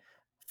did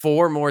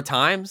 4 more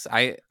times,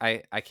 I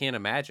can't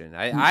imagine.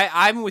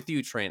 I'm with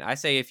you, Trent. I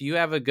say if you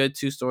have a good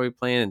 2-story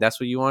plan and that's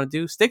what you want to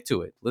do, stick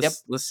to it.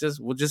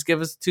 We'll just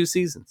give us 2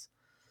 seasons.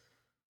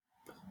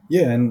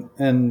 yeah,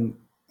 and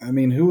I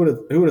mean, who would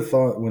have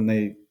thought when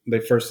they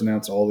first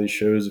announced all these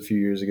shows a few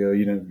years ago?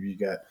 You know, you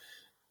got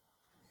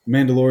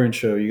Mandalorian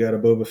show, you got a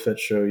Boba Fett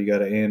show, you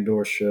got an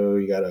Andor show,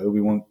 you got a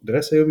Obi-Wan. Did I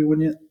say Obi-Wan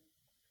yet?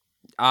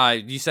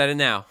 You said it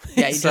now.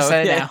 Yeah, you just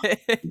said it now.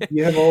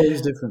 You have all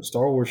these different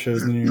Star Wars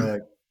shows, and you're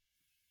like,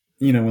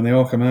 you know, when they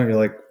all come out, you're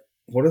like,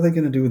 what are they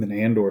going to do with an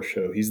Andor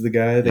show? He's the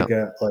guy that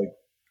got like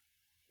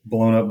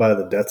blown up by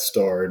the Death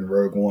Star in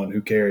Rogue One.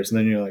 Who cares? And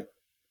then you're like,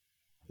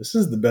 this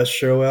is the best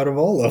show out of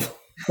all of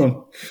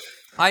them.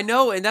 I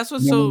know, and that's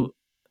what's so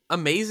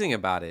amazing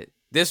about it.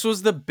 This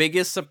was the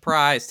biggest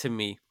surprise to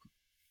me,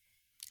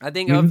 I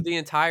think, of the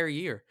entire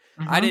year.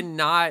 Mm-hmm. I did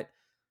not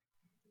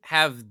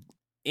have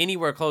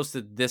anywhere close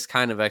to this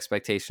kind of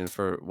expectation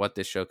for what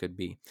this show could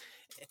be.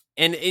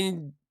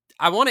 And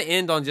I want to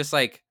end on just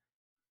like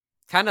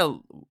kind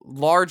of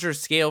larger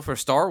scale for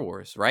Star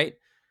Wars, right?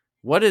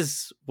 What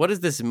does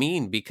this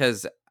mean?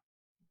 Because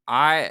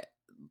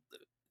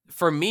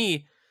for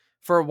me,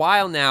 for a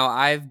while now,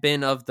 I've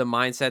been of the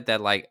mindset that,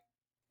 like,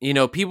 you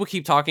know, people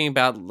keep talking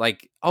about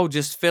like, oh,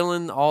 just fill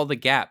in all the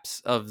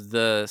gaps of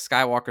the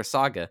Skywalker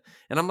saga.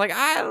 And I'm like,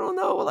 I don't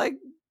know. Like,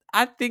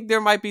 I think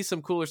there might be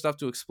some cooler stuff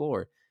to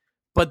explore.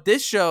 But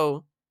this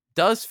show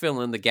does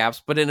fill in the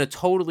gaps, but in a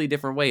totally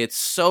different way. It's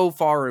so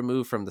far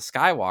removed from the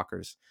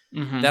Skywalkers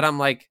that I'm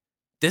like,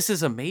 this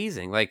is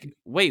amazing. Like,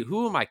 wait,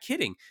 who am I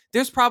kidding?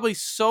 There's probably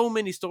so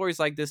many stories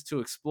like this to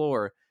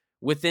explore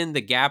within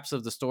the gaps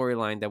of the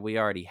storyline that we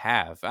already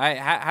have.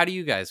 How do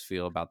you guys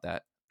feel about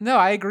that? No,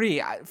 I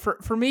agree.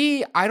 For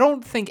me, I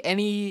don't think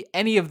any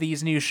of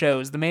these new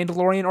shows, The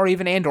Mandalorian or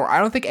even Andor, I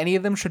don't think any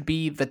of them should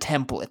be the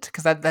template,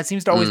 because that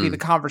seems to always be the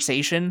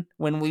conversation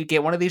when we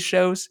get one of these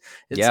shows.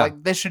 It's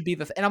like, this should be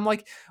and I'm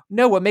like,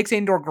 no, what makes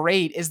Andor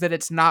great is that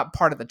it's not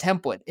part of the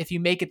template. If you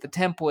make it the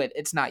template,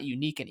 it's not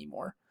unique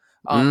anymore.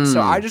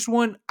 So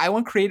I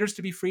want creators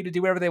to be free to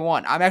do whatever they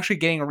want. I'm actually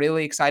getting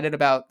really excited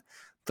about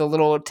the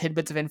little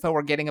tidbits of info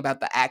we're getting about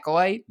the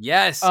Acolyte.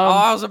 Yes.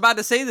 I was about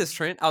to say this,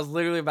 Trent. I was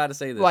literally about to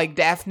say this. Like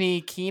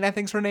Daphne Keane, I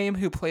think's her name,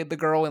 who played the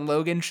girl in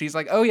Logan. She's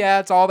like, oh yeah,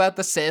 it's all about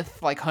the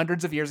Sith, like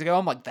hundreds of years ago.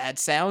 I'm like, that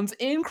sounds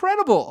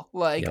incredible.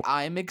 Like,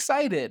 I'm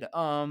excited.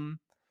 I'm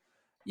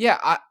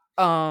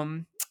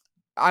on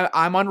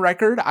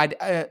record.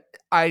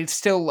 I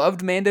still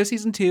loved Mando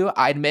season 2.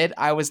 I admit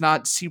I was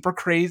not super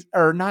crazy,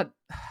 or not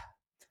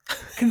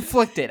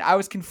conflicted. I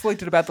was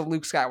conflicted about the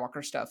Luke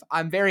Skywalker stuff.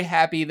 I'm very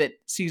happy that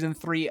season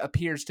 3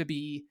 appears to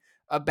be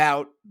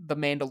about the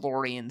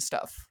Mandalorian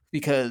stuff,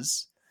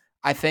 because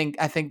I think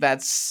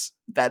that's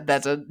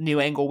a new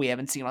angle we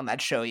haven't seen on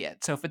that show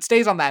yet. So if it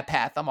stays on that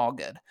path, I'm all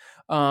good.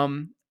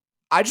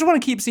 I just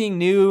want to keep seeing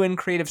new and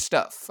creative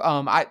stuff.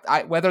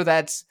 I whether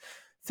that's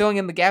filling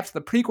in the gaps of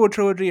the prequel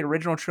trilogy,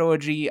 original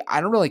trilogy,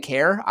 I don't really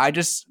care. I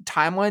just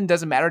timeline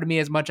doesn't matter to me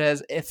as much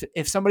as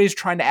if somebody's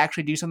trying to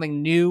actually do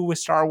something new with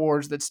Star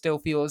Wars that still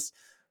feels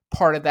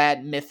part of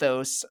that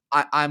mythos,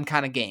 I'm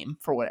kind of game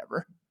for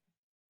whatever.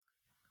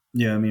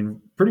 Yeah, I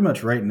mean, pretty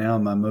much right now,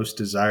 my most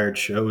desired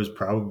show is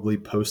probably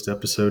post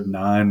Episode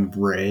 9,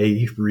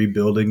 Rey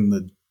rebuilding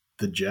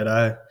the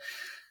Jedi.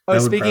 Oh,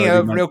 That would speaking probably be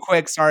of, my. real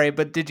quick, sorry,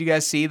 but did you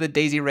guys see that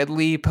Daisy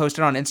Ridley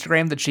posted on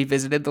Instagram that she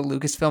visited the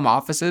Lucasfilm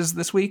offices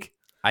this week?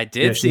 I Yeah,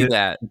 did see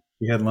that.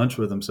 she had lunch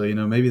with them, so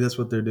maybe that's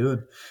what they're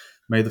doing.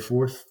 May the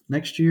 4th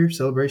next year,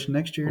 celebration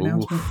next year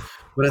announcement. Oof,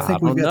 But I I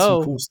think we've don't got some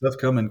know. cool stuff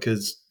coming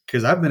because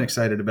I've been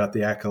excited about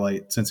the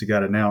Acolyte since it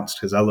got announced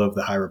because I love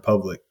the High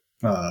Republic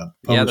Yeah,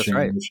 that's publishing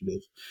right.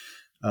 initiative.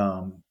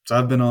 So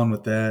I've been on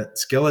with that.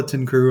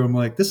 Skeleton Crew, I'm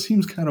like, this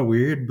seems kind of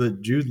weird,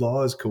 but Jude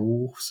Law is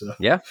cool. So,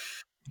 Yeah,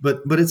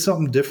 but it's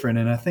something different,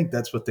 and I think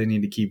that's what they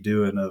need to keep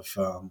doing.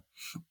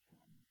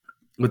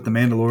 With the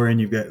Mandalorian,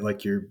 you've got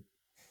like your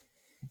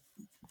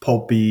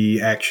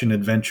pulpy action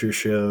adventure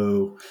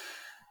show.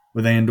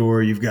 With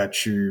Andor, you've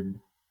got your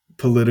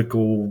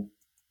political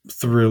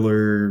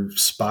thriller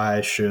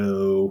spy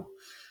show.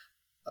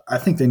 I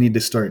think they need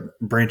to start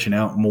branching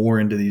out more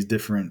into these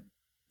different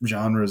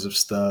genres of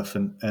stuff,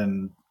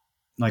 and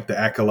like the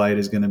Acolyte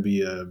is going to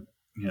be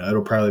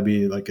it'll probably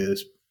be like a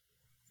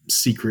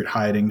secret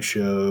hiding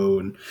show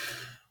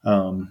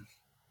and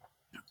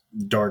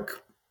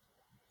dark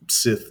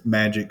Sith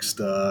magic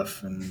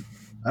stuff, and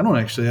I don't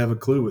actually have a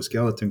clue what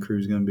Skeleton Crew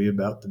is going to be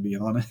about, to be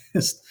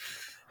honest.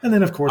 And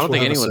then of I course don't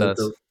we'll think have anyone Ahsoka.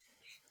 does.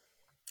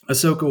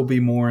 Ahsoka will be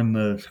more in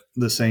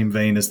the same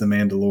vein as the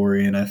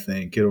Mandalorian. I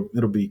think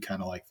it'll be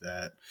kind of like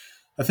that.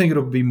 I think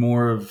it'll be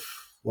more of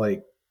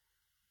like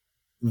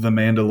the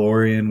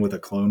Mandalorian with a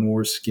Clone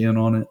Wars skin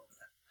on it.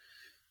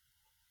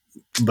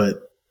 But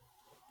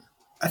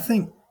I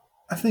think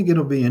I think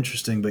it'll be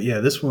interesting. But yeah,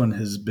 this one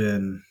has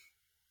been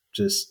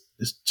it's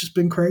just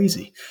been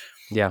crazy.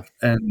 Yeah.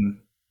 And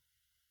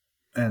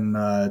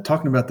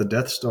talking about the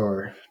Death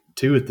Star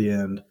too at the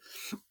end,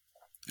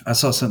 I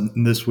saw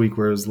something this week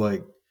where it was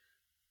like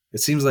it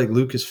seems like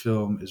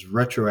Lucasfilm is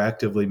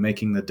retroactively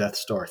making the Death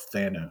Star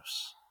Thanos.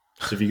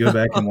 So if you go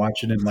back and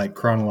watch it in like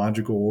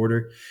chronological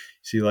order, you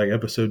see like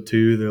episode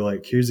 2, they're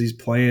like, here's these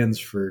plans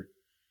for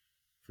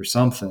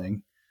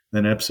something.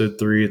 Then episode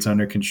 3, it's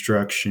under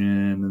construction,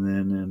 and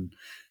then in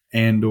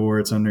Andor,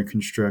 it's under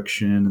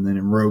construction, and then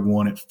in Rogue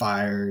One, it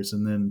fires,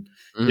 and then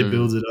it Mm.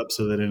 builds it up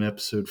so that in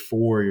episode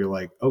 4, you're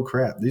like, oh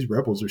crap, these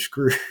rebels are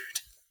screwed.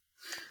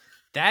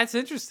 That's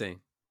interesting.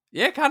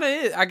 Yeah, it kind of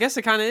is. I guess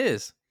it kind of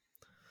is.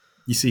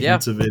 You see Yeah.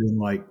 hints of it in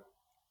like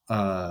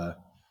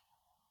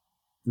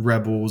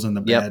Rebels and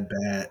the Yep. Bad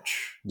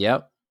Batch.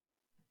 Yep.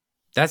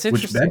 That's Which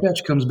Bad interesting.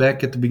 Batch comes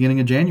back at the beginning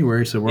of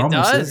January, so we're It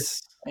almost there.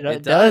 does.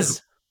 It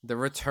does. The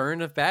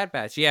return of Bad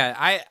Batch. Yeah,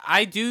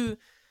 I do.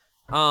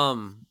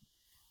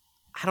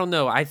 I don't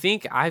know. I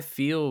think I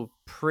feel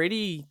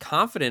pretty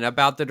confident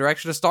about the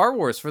direction of Star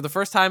Wars for the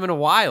first time in a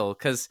while,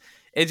 because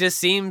it just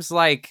seems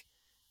like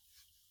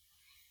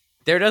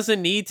there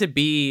doesn't need to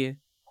be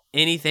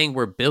anything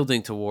we're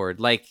building toward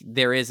like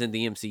there is in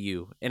the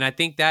MCU. And I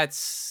think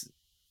that's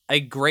a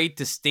great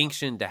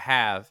distinction to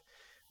have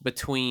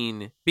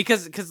between,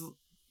 because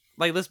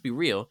like, let's be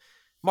real,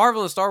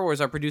 Marvel and Star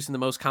Wars are producing the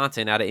most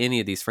content out of any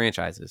of these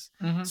franchises.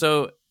 Mm-hmm.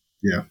 So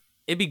Yeah.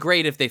 it'd be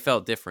great if they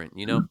felt different,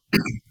 you know?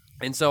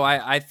 And so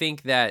I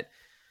think that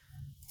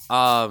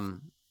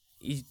to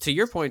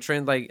your point,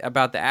 Trent, like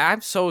about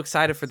I'm so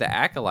excited for the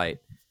Acolyte.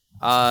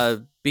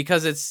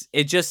 Because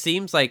it just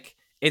seems like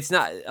it's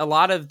not a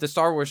lot of the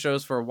Star Wars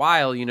shows for a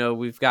while. You know,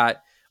 we've got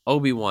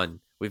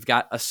Obi-Wan, we've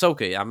got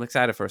Ahsoka. I'm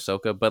excited for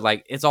Ahsoka, but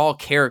like it's all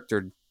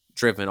character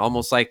driven,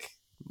 almost like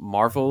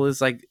Marvel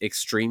is like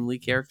extremely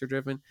character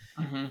driven.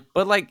 Mm-hmm.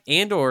 But like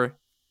Andor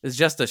is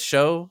just a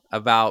show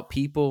about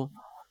people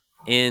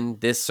in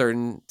this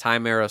certain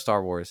time era of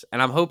Star Wars,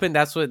 and I'm hoping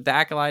that's what the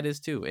Acolyte is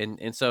too.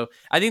 And so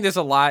I think there's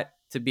a lot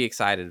to be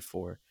excited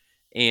for,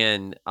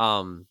 and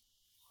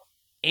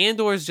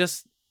Andor is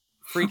just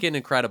freaking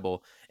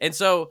incredible. And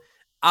so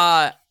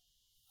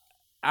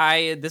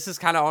this is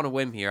kind of on a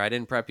whim here. I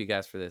didn't prep you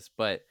guys for this,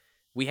 but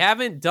we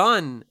haven't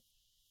done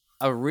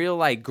a real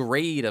like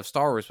grade of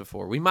Star Wars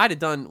before. We might have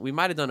done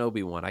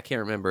Obi-Wan. I can't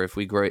remember if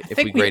we graded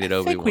Obi-Wan.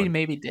 I think we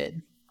maybe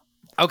did.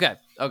 Okay.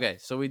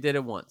 So we did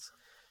it once.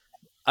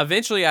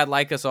 Eventually I'd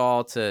like us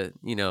all to,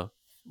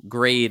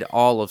 grade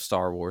all of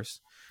Star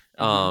Wars.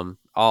 Mm-hmm.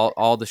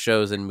 All the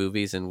shows and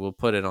movies, and we'll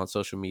put it on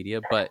social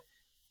media, but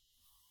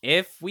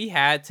if we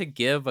had to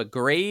give a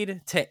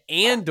grade to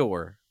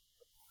Andor,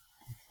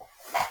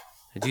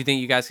 do you think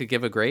you guys could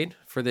give a grade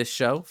for this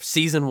show,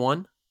 season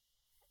 1?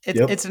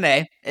 It's an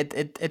A.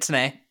 It's an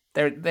A.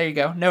 There you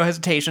go. No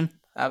hesitation.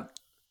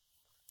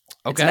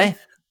 Okay.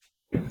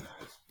 It's an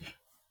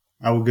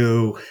I will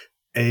go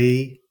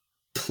A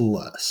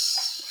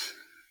plus.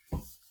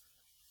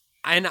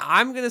 And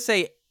I'm gonna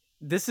say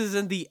this is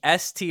in the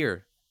S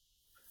tier.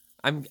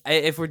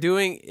 If we're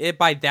doing it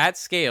by that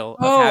scale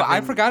of Oh, I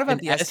having forgot an about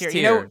the S S tier.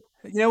 tier.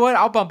 You know what?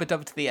 I'll bump it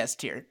up to the S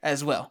tier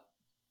as well.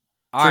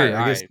 All right, Sure,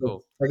 all right,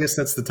 cool. I guess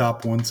that's the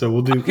top one. So Okay,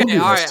 we'll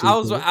do all S right.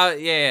 I tier.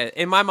 was, yeah.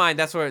 In my mind,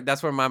 that's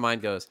where my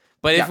mind goes.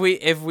 But Yeah,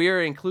 if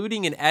we're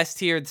including an S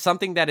tier,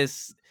 something that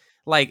is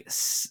like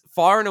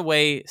far and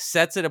away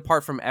sets it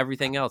apart from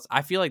everything else,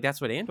 I feel like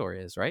that's what Andor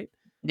is, right?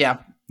 yeah,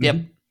 yep.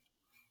 Mhm.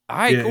 All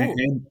right, Yeah, cool.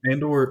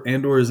 and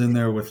Andor is in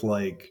there with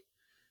like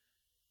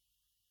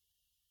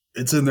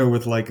it's in there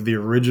with like the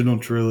original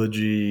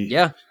trilogy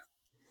Yeah,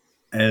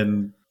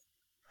 and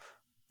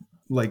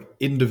like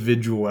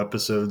individual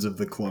episodes of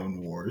the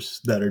Clone Wars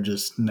that are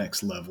just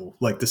next level,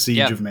 like the Siege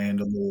yeah, of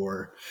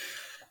Mandalore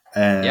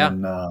yeah,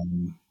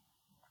 and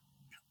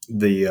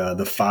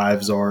the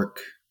Fives arc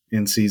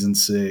in season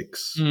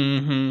 6.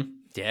 Mm-hmm.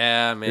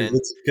 yeah, man.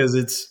 It's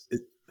because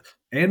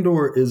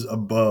Andor is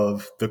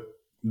above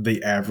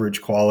the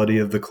average quality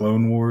of the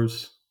Clone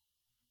Wars.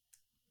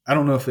 I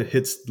don't know if it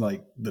hits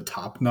like the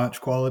top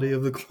notch quality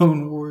of the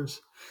Clone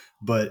Wars,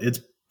 but it's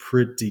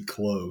pretty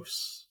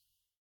close.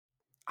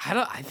 I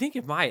don't. I think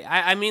it might.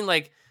 I mean,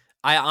 like,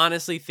 I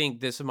honestly think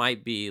this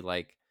might be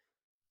like.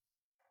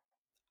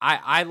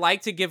 I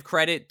like to give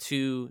credit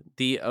to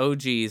the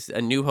OGs,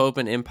 A New Hope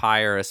and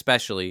Empire,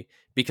 especially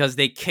because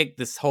they kicked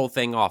this whole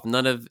thing off.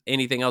 None of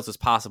anything else is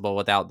possible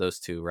without those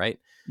two, right?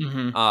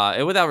 Mm-hmm.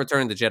 And without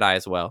Return of the Jedi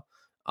as well.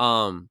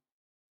 Um,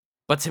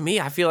 but to me,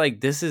 I feel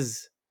like this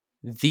is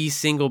the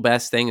single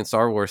best thing in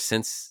Star Wars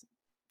since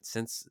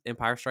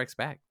Empire Strikes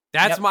Back.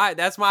 Yep.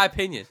 That's my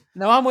opinion.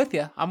 No, I'm with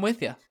you. I'm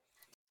with you.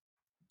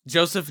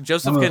 Joseph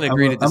can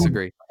agree to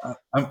disagree.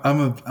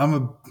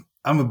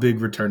 I'm a big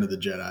Return of the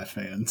Jedi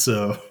fan,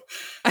 so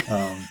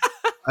um,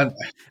 I,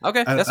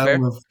 Okay, that's I fair.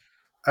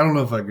 don't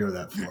know if I go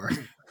that far.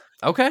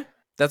 Okay,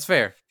 that's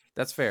fair.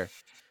 That's fair.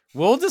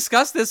 We'll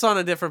discuss this on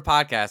a different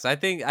podcast. I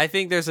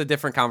think there's a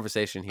different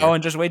conversation Oh, here.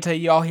 and just wait till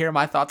y'all hear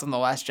my thoughts on the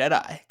Last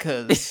Jedi,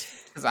 because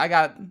I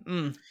got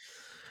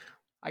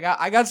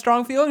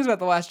strong feelings about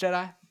the Last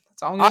Jedi.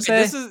 That's all I'm All gonna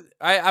right, this say.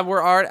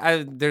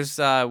 is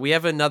there's we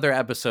have another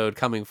episode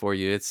coming for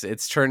you.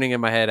 It's churning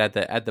in my head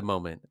at the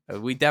moment.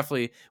 We have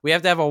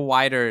to have a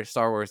wider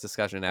Star Wars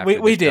discussion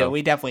after We this do. show.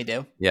 We definitely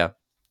do. Yeah.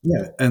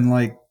 Yeah, and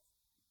like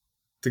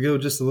to go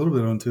just a little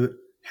bit onto it,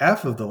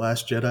 half of the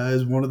Last Jedi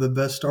is one of the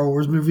best Star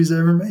Wars movies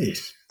ever made.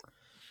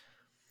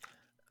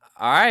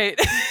 All right.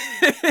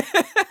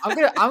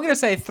 I'm gonna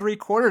say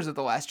 3/4 of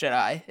the Last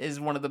Jedi is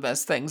one of the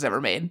best things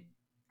ever made.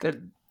 That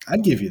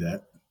I'd give you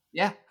that.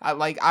 Yeah,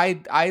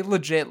 I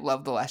legit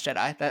love the Last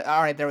Jedi.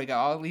 All right, there we go.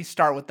 I'll at least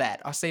start with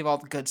that. I'll save all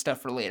the good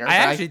stuff for later. I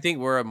actually think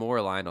we're more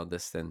aligned on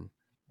this than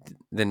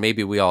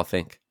maybe we all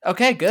think.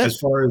 Okay, good. As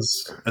far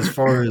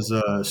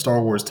as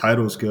Star Wars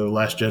titles go,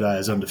 Last Jedi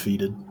is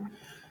undefeated.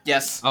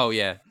 Yes. Oh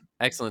yeah,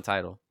 excellent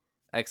title,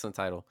 excellent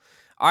title.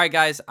 All right,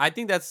 guys, I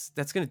think that's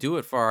gonna do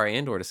it for our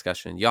Andor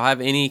discussion. Y'all have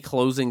any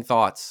closing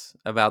thoughts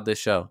about this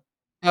show?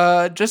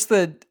 Just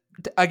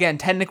again,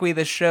 technically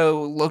the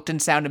show looked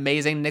and sounded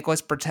amazing.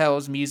 Nicholas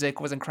Bertel's music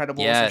was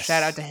incredible, so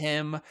shout out to Yes.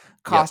 him. Yep.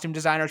 Costume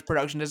designers,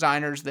 production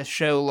designers, the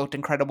show looked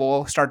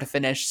incredible start to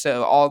finish.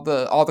 So all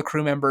the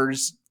crew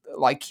members,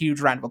 like, huge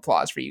round of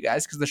applause for you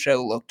guys, because the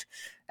show looked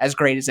as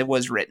great as it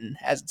was written.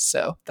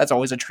 So that's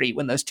always a treat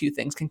when those two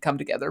things can come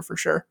together for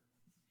sure.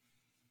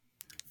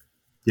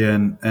 Yeah,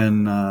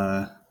 and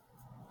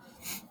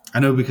I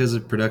know because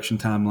of production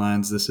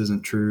timelines, this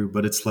isn't true,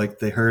 but it's like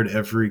they heard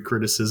every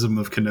criticism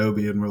of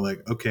Kenobi and were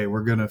like, okay,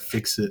 we're gonna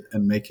fix it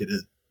and make it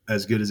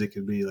as good as it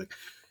could be. Like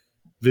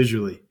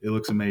visually, it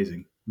looks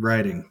amazing.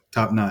 Writing,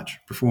 top notch.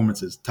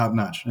 Performances, top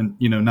notch. And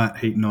not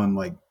hating on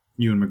like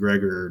Ewan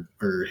McGregor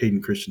or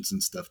Hayden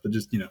Christensen stuff, but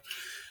just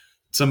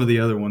some of the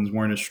other ones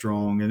weren't as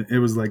strong, and it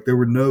was like there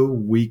were no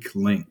weak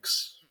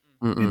links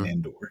in Mm-mm.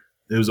 Andor.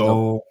 It was Nope.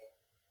 all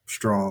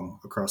strong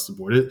across the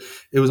board.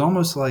 It was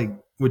almost like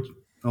with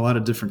a lot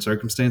of different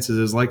circumstances.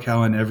 It was like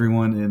how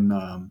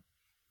everyone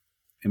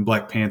in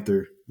Black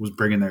Panther was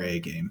bringing their A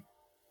game,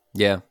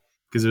 Yeah.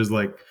 because it was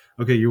like,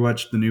 okay, you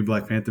watch the new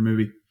Black Panther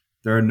movie,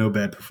 there are no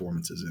bad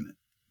performances in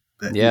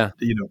it, Yeah.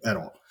 at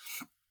all.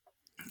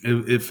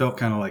 It felt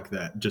kind of like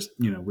that. Just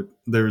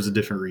there was a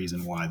different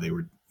reason why they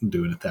were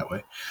doing it that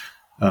way.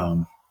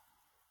 Um,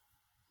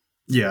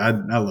 yeah,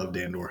 I loved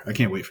Andor. I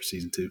can't wait for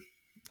season 2.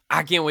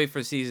 I can't wait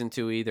for season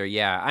 2 either.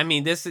 Yeah. I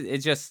mean, this is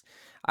it's just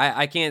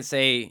I can't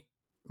say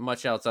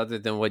much else other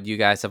than what you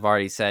guys have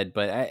already said,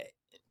 but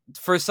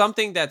for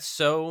something that's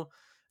so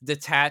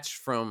detached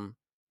from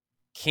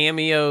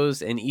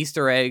cameos and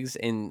Easter eggs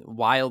and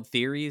wild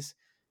theories,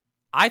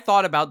 I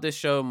thought about this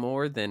show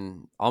more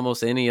than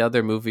almost any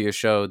other movie or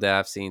show that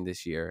I've seen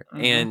this year.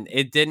 Mm-hmm. And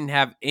it didn't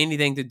have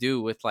anything to do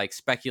with like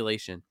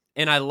speculation.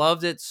 And I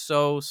loved it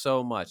so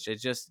much. I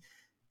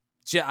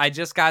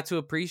just got to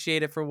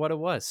appreciate it for what it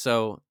was.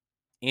 So,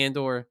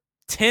 Andor,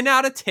 10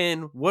 out of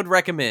 10 would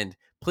recommend.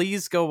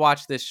 Please go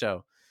watch this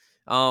show.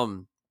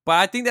 But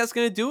I think that's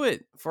going to do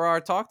it for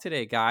our talk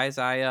today, guys.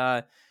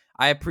 I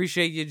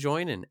appreciate you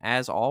joining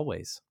as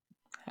always.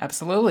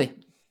 Absolutely.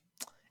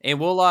 and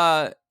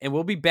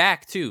we'll be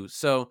back too.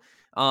 So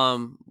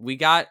we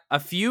got a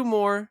few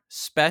more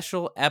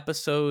special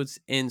episodes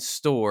in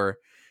store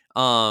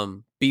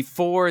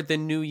before the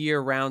new year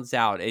rounds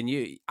out.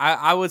 And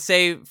I would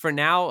say for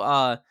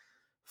now,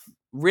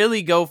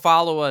 really go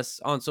follow us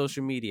on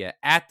social media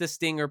at the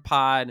Stinger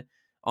Pod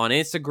on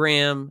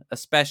Instagram,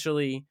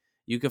 especially.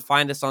 You can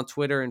find us on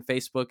Twitter and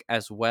Facebook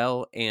as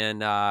well, and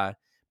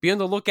be on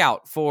the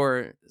lookout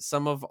for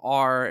some of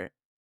our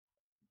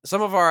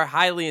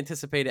highly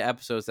anticipated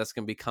episodes that's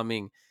going to be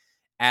coming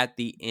at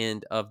the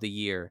end of the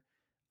year.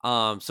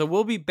 So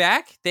we'll be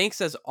back.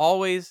 Thanks as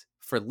always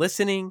for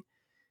listening.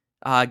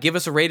 Give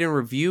us a rate and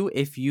review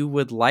if you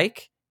would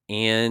like,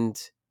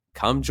 and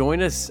come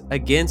join us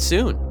again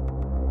soon.